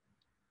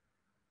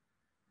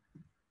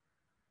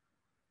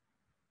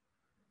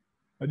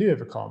 I do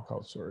have a column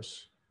called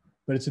source,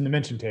 but it's in the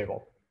mention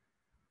table.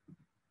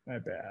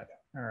 Not bad.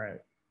 All right.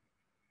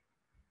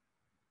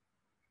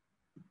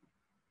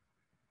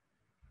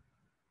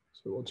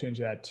 So we'll change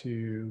that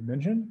to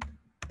mention.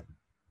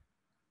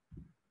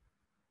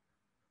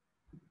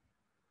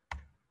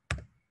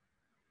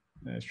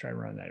 And let's try to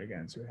run that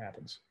again, see what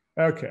happens.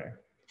 Okay.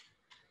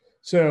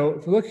 So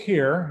if we look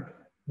here,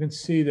 you can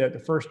see that the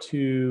first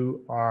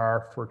two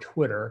are for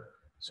Twitter.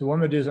 So what I'm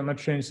gonna do is I'm gonna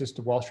change this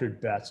to Wall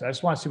Street Bets. I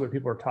just wanna see what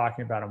people are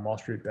talking about on Wall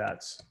Street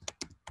Bets.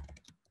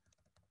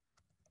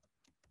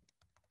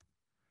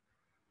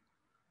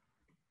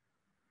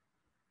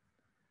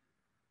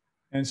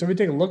 And so if we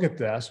take a look at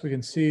this, we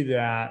can see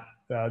that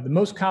the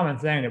most common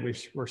thing that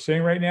we're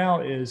seeing right now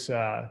is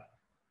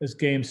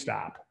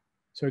GameStop.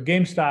 So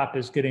GameStop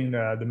is getting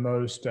the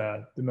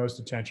most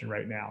attention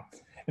right now.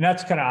 And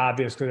that's kind of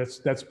obvious because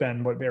that's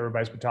been what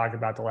everybody's been talking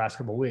about the last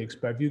couple of weeks.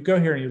 But if you go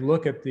here and you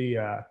look at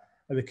the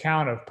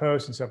count of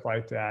posts and stuff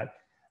like that,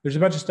 there's a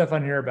bunch of stuff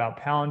on here about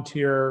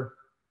Palantir.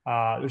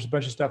 There's a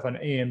bunch of stuff on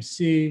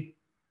AMC,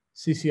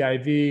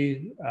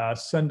 CCIV,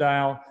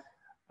 Sundial.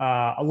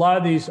 A lot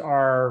of these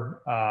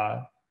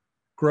are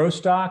growth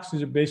stocks.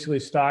 These are basically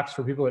stocks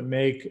for people that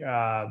make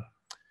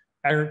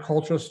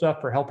agricultural stuff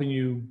for helping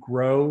you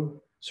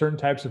grow certain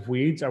types of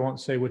weeds. I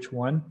won't say which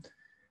one.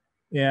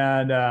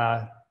 And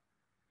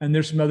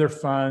there's some other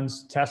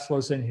funds.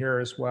 Tesla's in here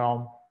as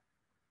well.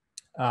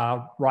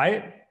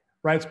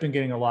 Riot's been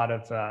getting a lot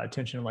of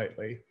attention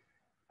lately.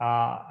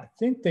 I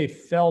think they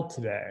fell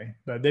today,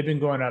 but they've been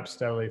going up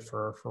steadily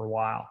for a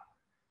while.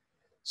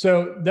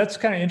 So that's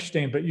kind of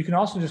interesting, but you can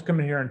also just come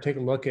in here and take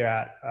a look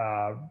at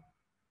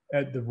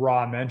the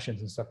raw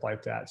mentions and stuff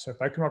like that. So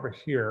if I come over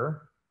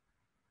here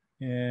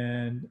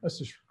and let's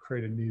just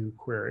create a new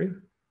query.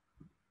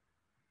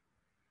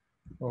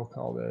 We'll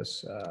call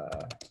this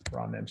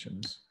raw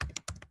mentions.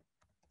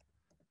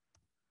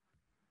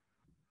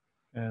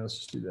 And let's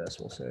just do this.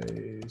 We'll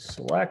say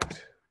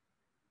select.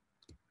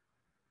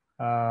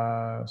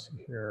 Let's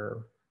see here.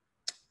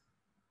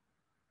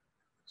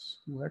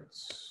 Select.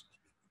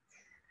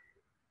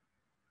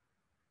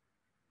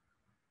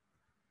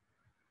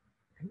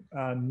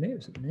 Name,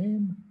 is it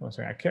name? One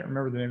second, I can't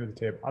remember the name of the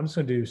table. I'm just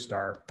going to do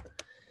star.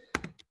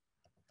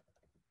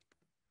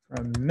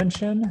 From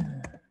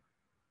mention.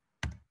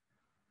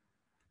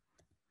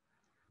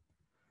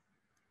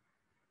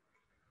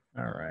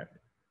 All right.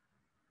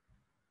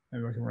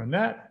 And we can run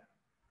that.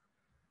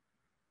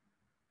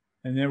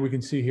 And then we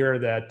can see here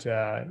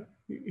that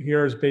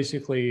here's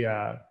basically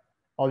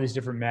all these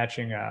different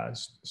matching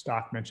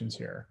stock mentions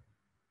here.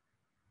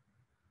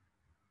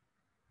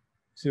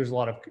 So there's a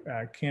lot of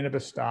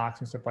cannabis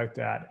stocks and stuff like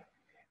that.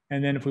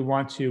 And then if we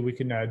want to, we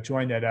can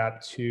join that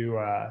up to,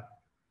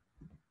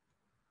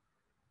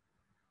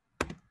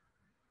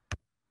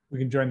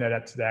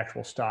 the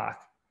actual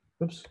stock.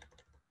 Oops.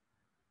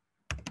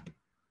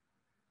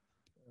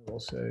 We'll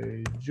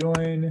say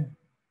join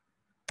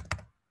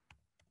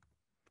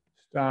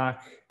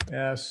stock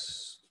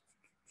S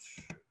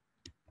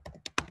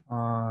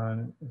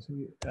on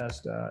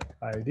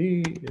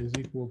s.id is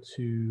equal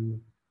to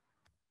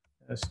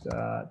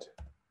s.stock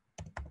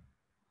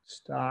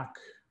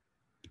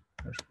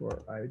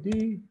underscore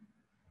ID.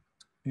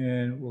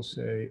 And we'll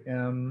say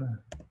M.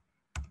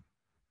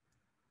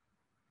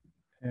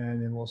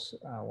 And then we'll,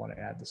 I want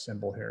to add the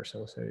symbol here. So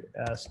we'll say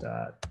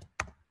s.symbol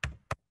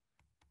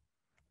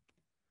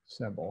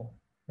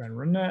and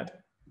run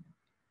that.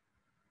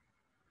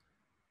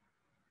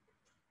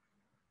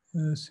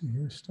 Let's see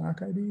here,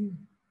 stock ID.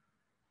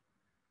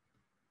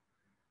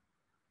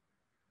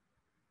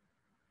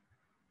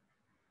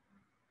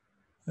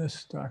 This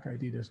stock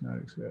ID does not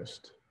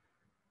exist.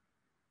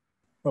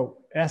 Oh,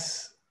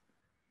 it's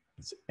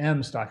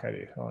M stock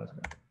ID. Hold on a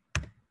second.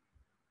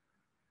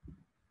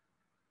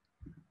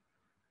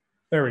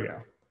 There we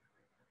go.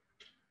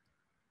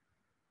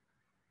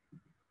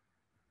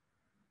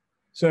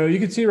 So you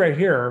can see right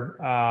here,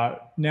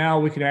 now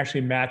we can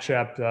actually match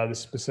up the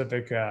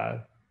specific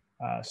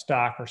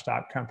stock or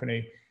stock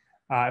company.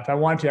 If I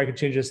want to, I can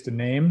change this to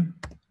name.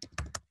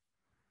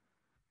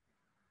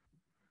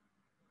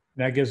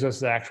 And that gives us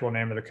the actual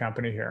name of the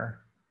company here.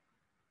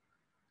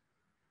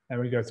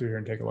 And we go through here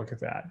and take a look at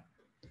that.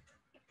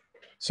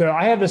 So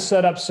I have this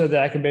set up so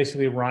that I can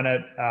basically run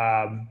it.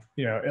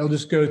 It'll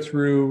just go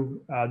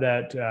through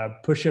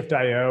that push shift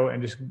IO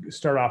and just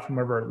start off from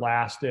wherever it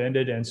last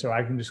ended. And so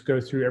I can just go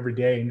through every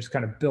day and just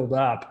kind of build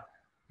up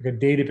like a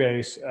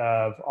database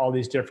of all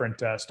these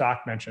different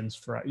stock mentions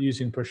for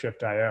using push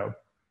shift IO.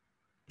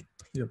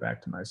 Go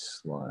back to my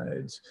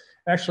slides.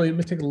 Actually, let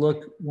me take a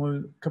look.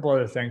 A couple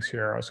other things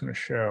here I was going to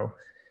show.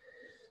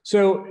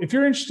 So if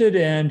you're interested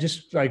in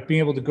just like being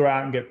able to go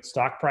out and get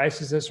stock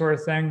prices, this sort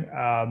of thing,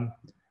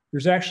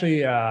 there's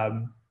actually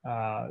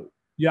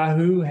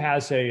Yahoo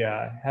has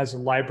a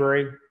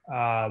library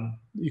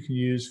you can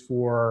use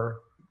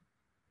for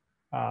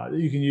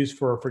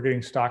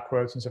getting stock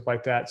quotes and stuff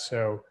like that.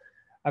 So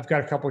I've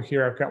got a couple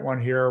here. I've got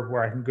one here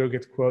where I can go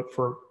get the quote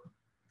for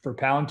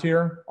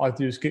Palantir. All I have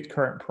to do is get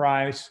current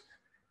price.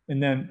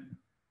 And then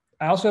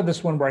I also have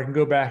this one where I can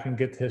go back and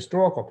get the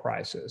historical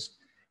prices.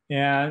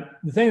 And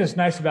the thing that's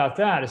nice about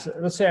that is,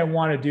 let's say I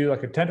want to do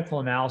like a technical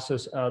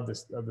analysis of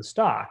the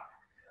stock.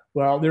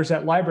 Well, there's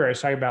that library I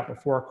was talking about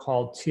before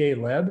called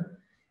TALib.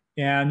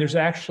 And there's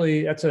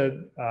actually, it's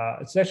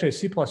actually a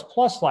C++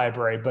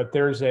 library, but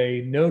there's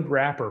a Node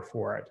wrapper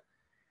for it.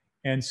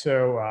 And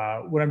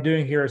so what I'm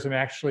doing here is I'm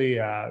actually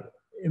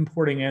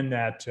importing in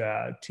that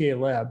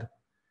TALib.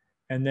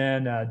 And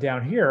then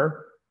down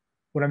here,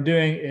 what I'm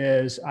doing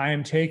is I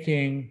am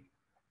taking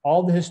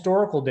all the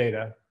historical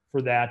data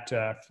for that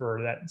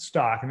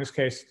stock, in this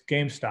case,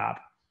 GameStop.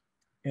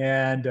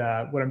 And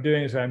what I'm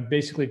doing is I'm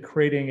basically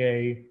creating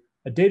a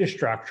data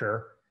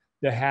structure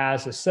that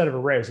has a set of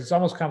arrays. It's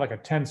almost kind of like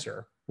a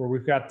tensor where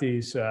we've got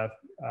these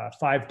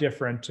 5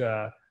 different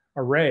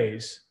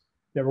arrays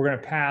that we're going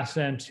to pass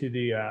into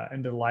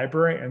the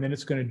library, and then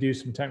it's going to do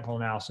some technical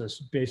analysis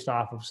based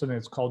off of something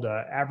that's called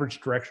an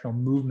average directional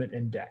movement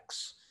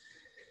index.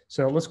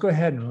 So let's go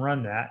ahead and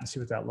run that and see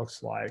what that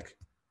looks like.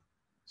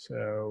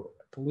 So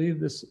I believe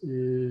this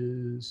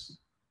is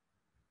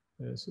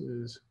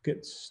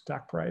get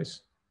stock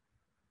price.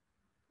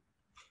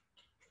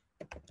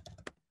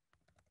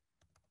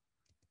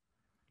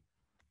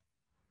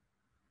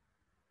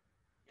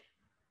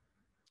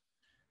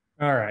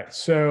 All right.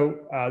 So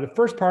the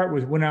first part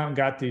was went out and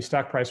got the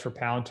stock price for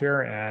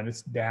Palantir, and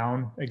it's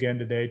down again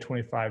today,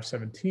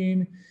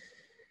 25.17.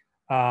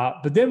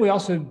 But then we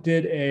also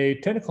did a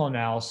technical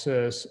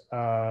analysis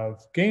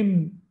of GameStop.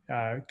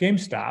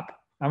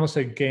 I almost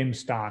say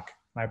GameStock.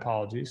 My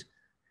apologies.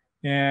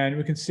 And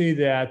we can see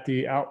that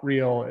the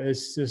outreal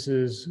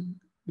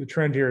the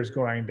trend here is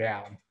going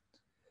down.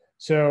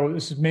 So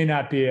this may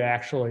not be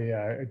actually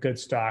a good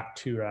stock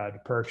to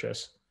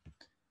purchase.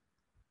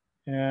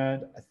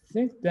 And I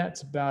think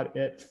that's about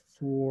it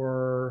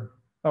for,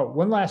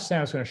 one last thing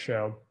I was going to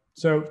show.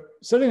 So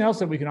something else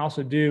that we can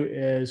also do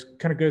is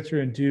kind of go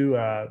through and do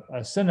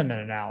a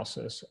sentiment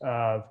analysis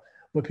of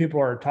what people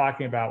are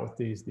talking about with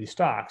these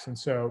stocks. And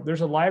so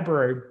there's a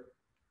library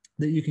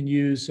that you can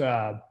use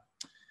on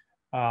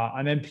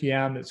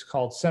NPM that's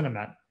called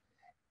Sentiment.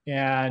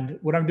 And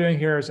what I'm doing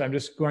here is I'm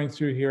just going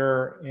through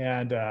here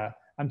and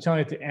I'm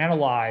telling it to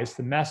analyze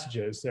the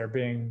messages that are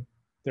being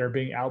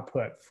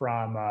output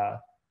from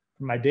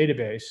my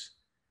database.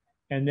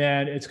 And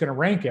then it's going to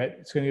rank it.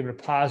 It's going to give it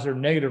a positive,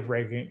 negative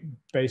ranking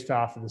based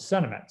off of the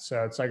sentiment.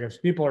 So it's like if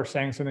people are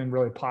saying something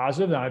really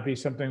positive, that might be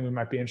something we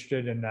might be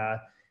interested in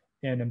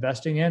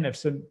investing in. If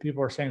some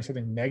people are saying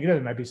something negative,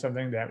 it might be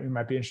something that we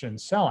might be interested in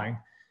selling.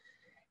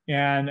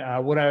 And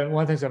one of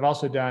the things I've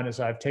also done is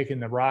I've taken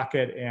the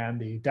rocket and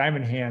the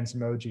diamond hands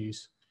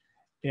emojis,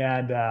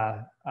 and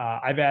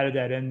I've added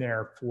that in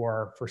there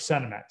for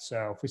sentiment.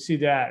 So if we see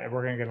that,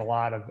 we're going to get a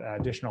lot of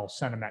additional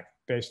sentiment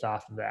based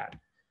off of that.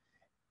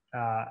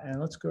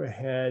 And let's go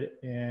ahead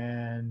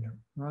and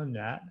run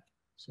that.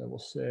 So we'll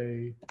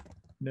say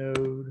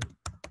node.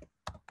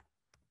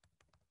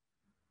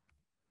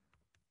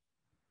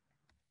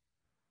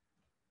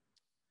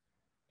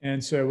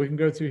 And so we can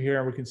go through here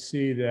and we can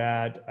see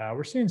that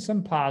we're seeing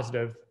some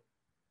positive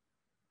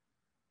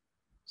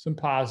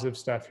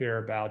stuff here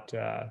about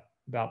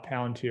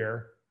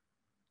Palantir.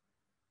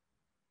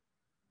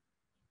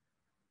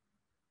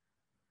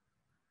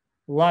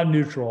 A lot of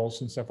neutrals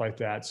and stuff like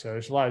that. So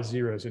there's a lot of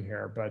zeros in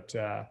here, but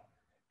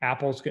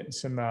Apple's getting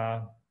it's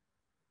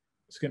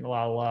getting a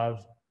lot of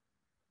love.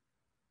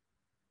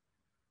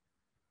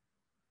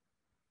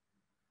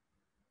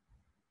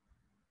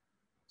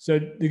 So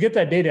to get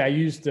that data, I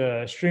used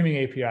the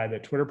streaming API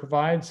that Twitter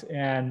provides.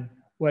 And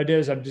what I did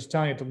is I'm just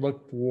telling it to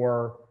look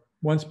for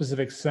one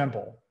specific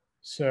symbol.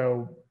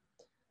 So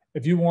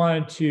if you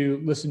wanted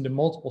to listen to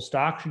multiple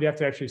stocks, you'd have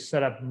to actually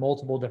set up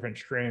multiple different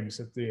streams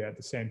at the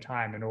same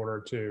time in order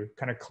to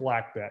kind of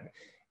collect that.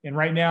 And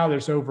right now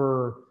there's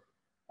over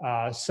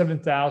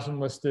 7,000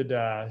 listed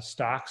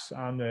stocks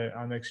on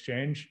the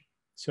exchange.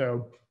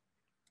 So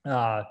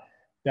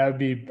that would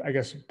be, I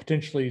guess,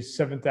 potentially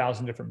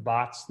 7,000 different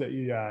bots that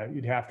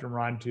you'd have to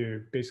run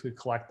to basically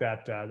collect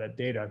that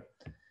data.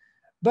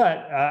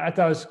 But I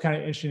thought it was kind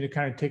of interesting to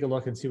kind of take a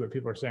look and see what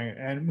people are saying.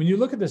 And when you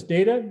look at this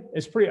data,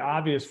 it's pretty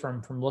obvious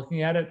from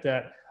looking at it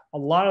that a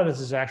lot of this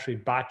is actually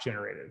bot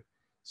generated.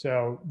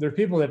 So there are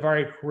people that have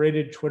already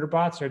created Twitter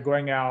bots that are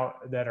going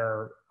out that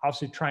are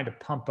obviously trying to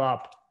pump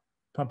up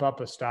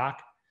a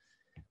stock.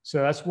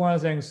 So that's one of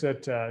the things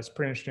that is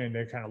pretty interesting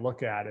to kind of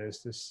look at, is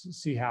to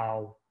see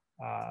how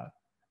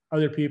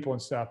other people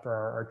and stuff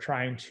are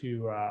trying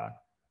to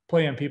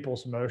play on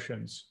people's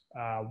emotions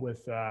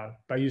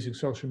by using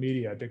social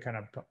media to kind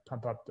of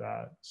pump up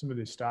some of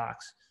these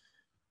stocks.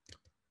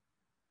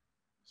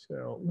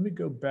 So let me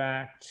go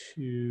back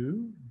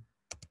to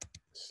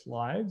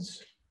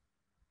slides.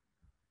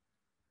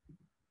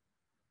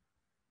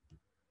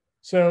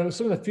 So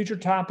some of the future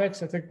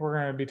topics I think we're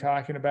going to be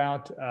talking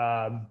about.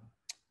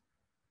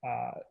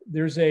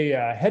 There's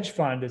a hedge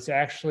fund that's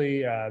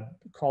actually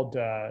called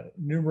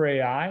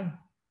Numer.ai,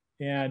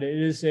 and it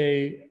is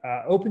a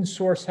open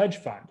source hedge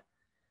fund.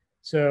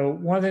 So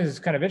one of the things that's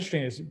kind of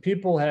interesting is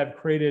people have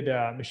created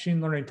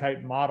machine learning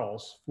type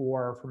models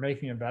for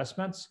making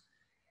investments.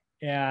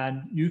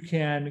 And you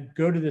can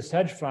go to this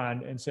hedge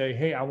fund and say,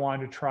 hey, I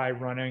want to try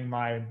running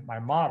my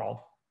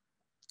model.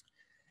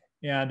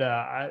 And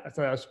I thought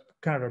that was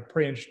kind of a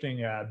pretty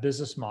interesting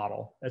business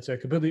model. It's a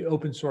completely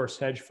open source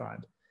hedge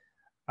fund.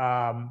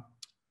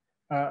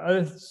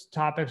 Other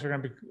topics are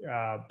going to be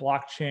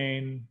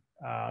blockchain,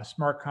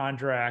 smart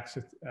contracts,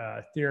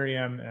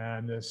 Ethereum,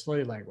 and the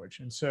Slate language.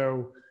 And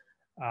so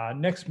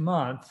next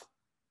month,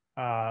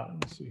 let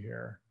me see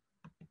here.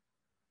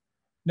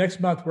 Next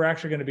month, we're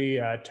actually going to be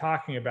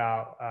talking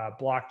about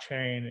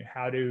blockchain,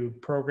 how to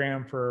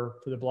program for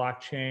the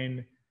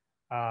blockchain,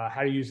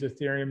 how to use the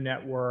Ethereum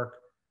network.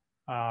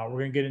 We're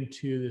going to get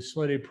into the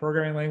Slate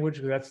programming language,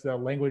 because that's the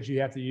language you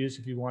have to use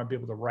if you want to be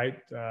able to write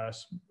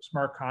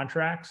smart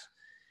contracts.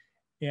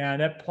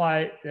 And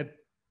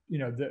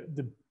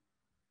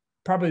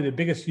probably the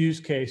biggest use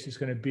case is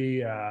going to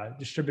be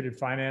distributed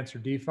finance or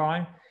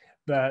DeFi.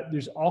 But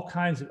there's all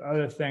kinds of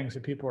other things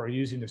that people are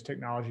using this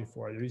technology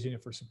for. They're using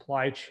it for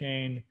supply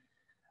chain.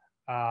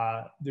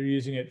 They're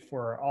using it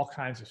for all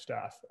kinds of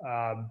stuff.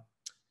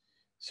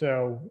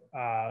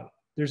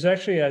 There's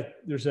actually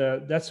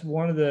that's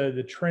one of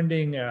the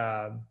trending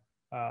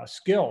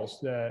skills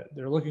that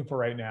they're looking for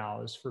right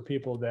now is for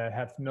people that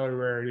have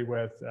familiarity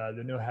with,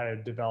 that know how to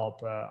develop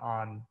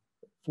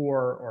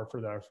for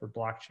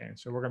blockchain.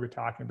 So we're going to be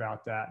talking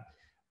about that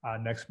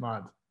next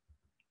month.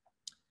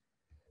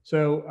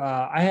 So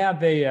I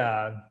have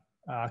a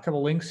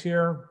couple links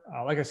here.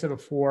 Like I said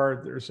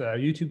before, there's a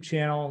YouTube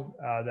channel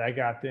that I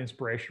got the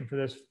inspiration for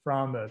this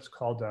from. That's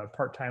called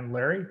Part-Time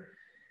Larry.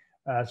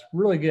 It's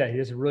really good. He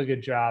does a really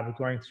good job of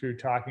going through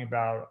talking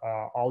about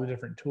all the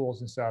different tools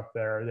and stuff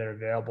that are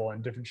available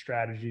and different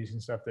strategies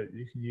and stuff that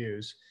you can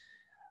use.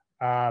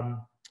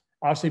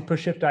 Obviously,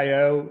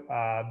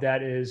 PushShift.io,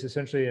 that is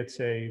essentially, it's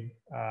an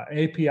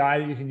API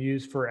that you can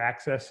use for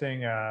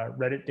accessing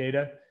Reddit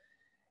data.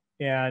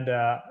 And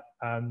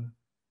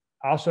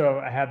also,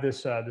 I have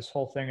this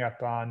whole thing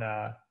up on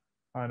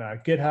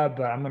GitHub,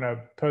 but I'm going to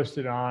post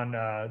it on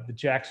the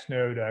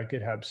JaxNode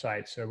GitHub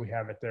site, so we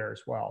have it there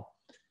as well.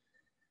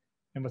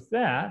 And with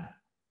that,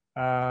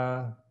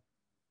 do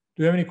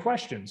you have any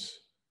questions?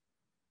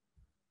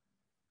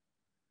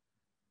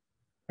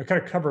 I kind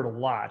of covered a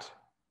lot.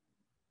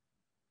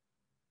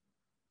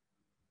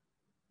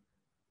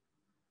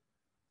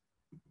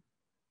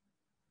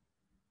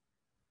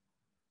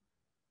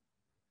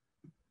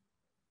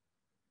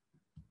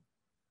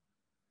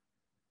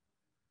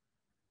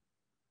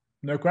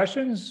 No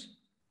questions?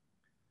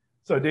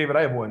 So David,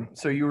 I have one.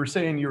 So you were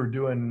saying you were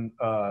doing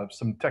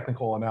some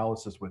technical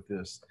analysis with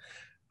this.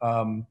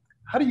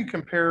 How do you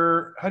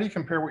compare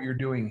what you're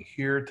doing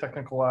here,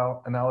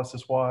 technical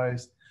analysis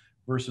wise,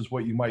 versus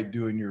what you might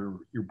do in your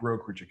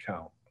brokerage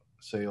account,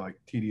 say like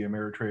TD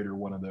Ameritrade or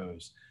one of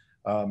those?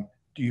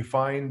 Do you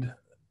find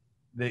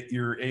that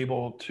you're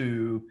able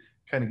to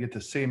kind of get the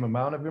same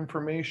amount of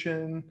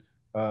information?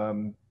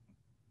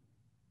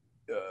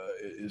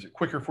 Is it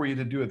quicker for you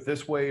to do it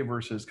this way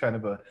versus kind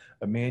of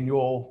a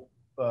manual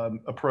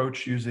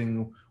approach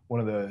using one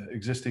of the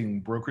existing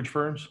brokerage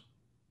firms?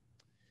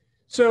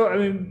 So, I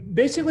mean,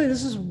 basically,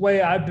 this is the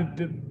way I've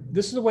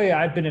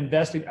been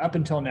investing up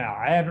until now.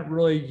 I haven't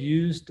really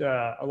used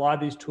a lot of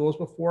these tools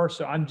before,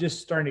 so I'm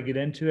just starting to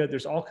get into it.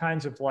 There's all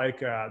kinds of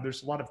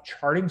there's a lot of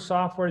charting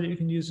software that you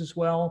can use as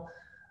well.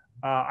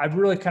 I've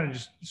really kind of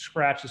just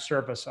scratched the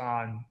surface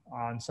on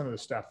some of the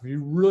stuff. If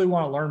you really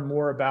want to learn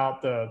more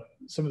about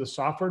some of the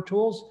software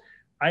tools,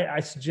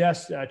 I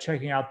suggest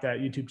checking out that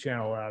YouTube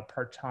channel,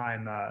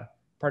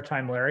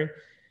 Part-Time Larry.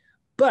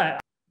 But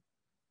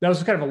that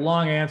was kind of a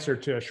long answer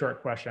to a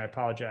short question. I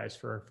apologize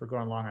for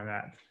going long on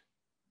that.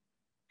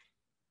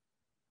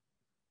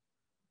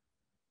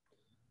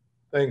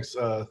 Thanks.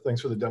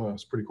 Thanks for the demo.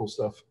 It's pretty cool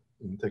stuff.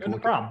 Take a look.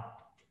 No problem.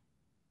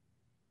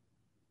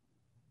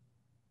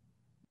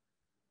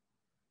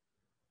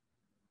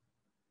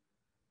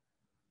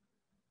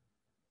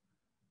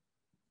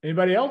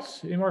 Anybody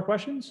else? Any more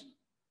questions?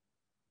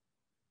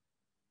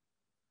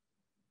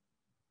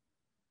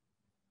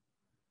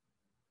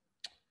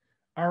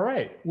 All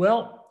right.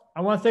 Well,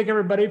 I want to thank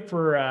everybody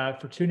for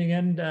tuning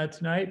in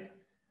tonight.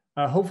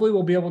 Hopefully,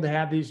 we'll be able to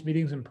have these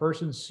meetings in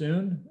person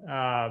soon.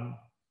 I'm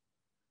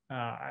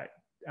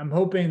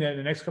hoping that in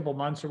the next couple of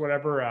months or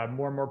whatever,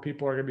 more and more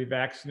people are going to be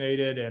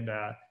vaccinated, and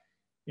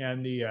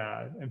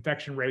the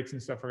infection rates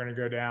and stuff are going to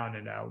go down,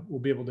 and we'll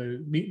be able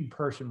to meet in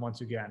person once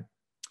again.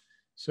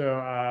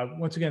 So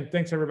once again,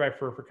 thanks everybody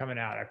for coming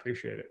out. I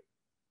appreciate it.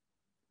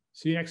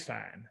 See you next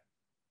time.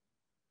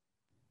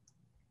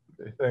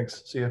 Okay,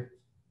 thanks. See you.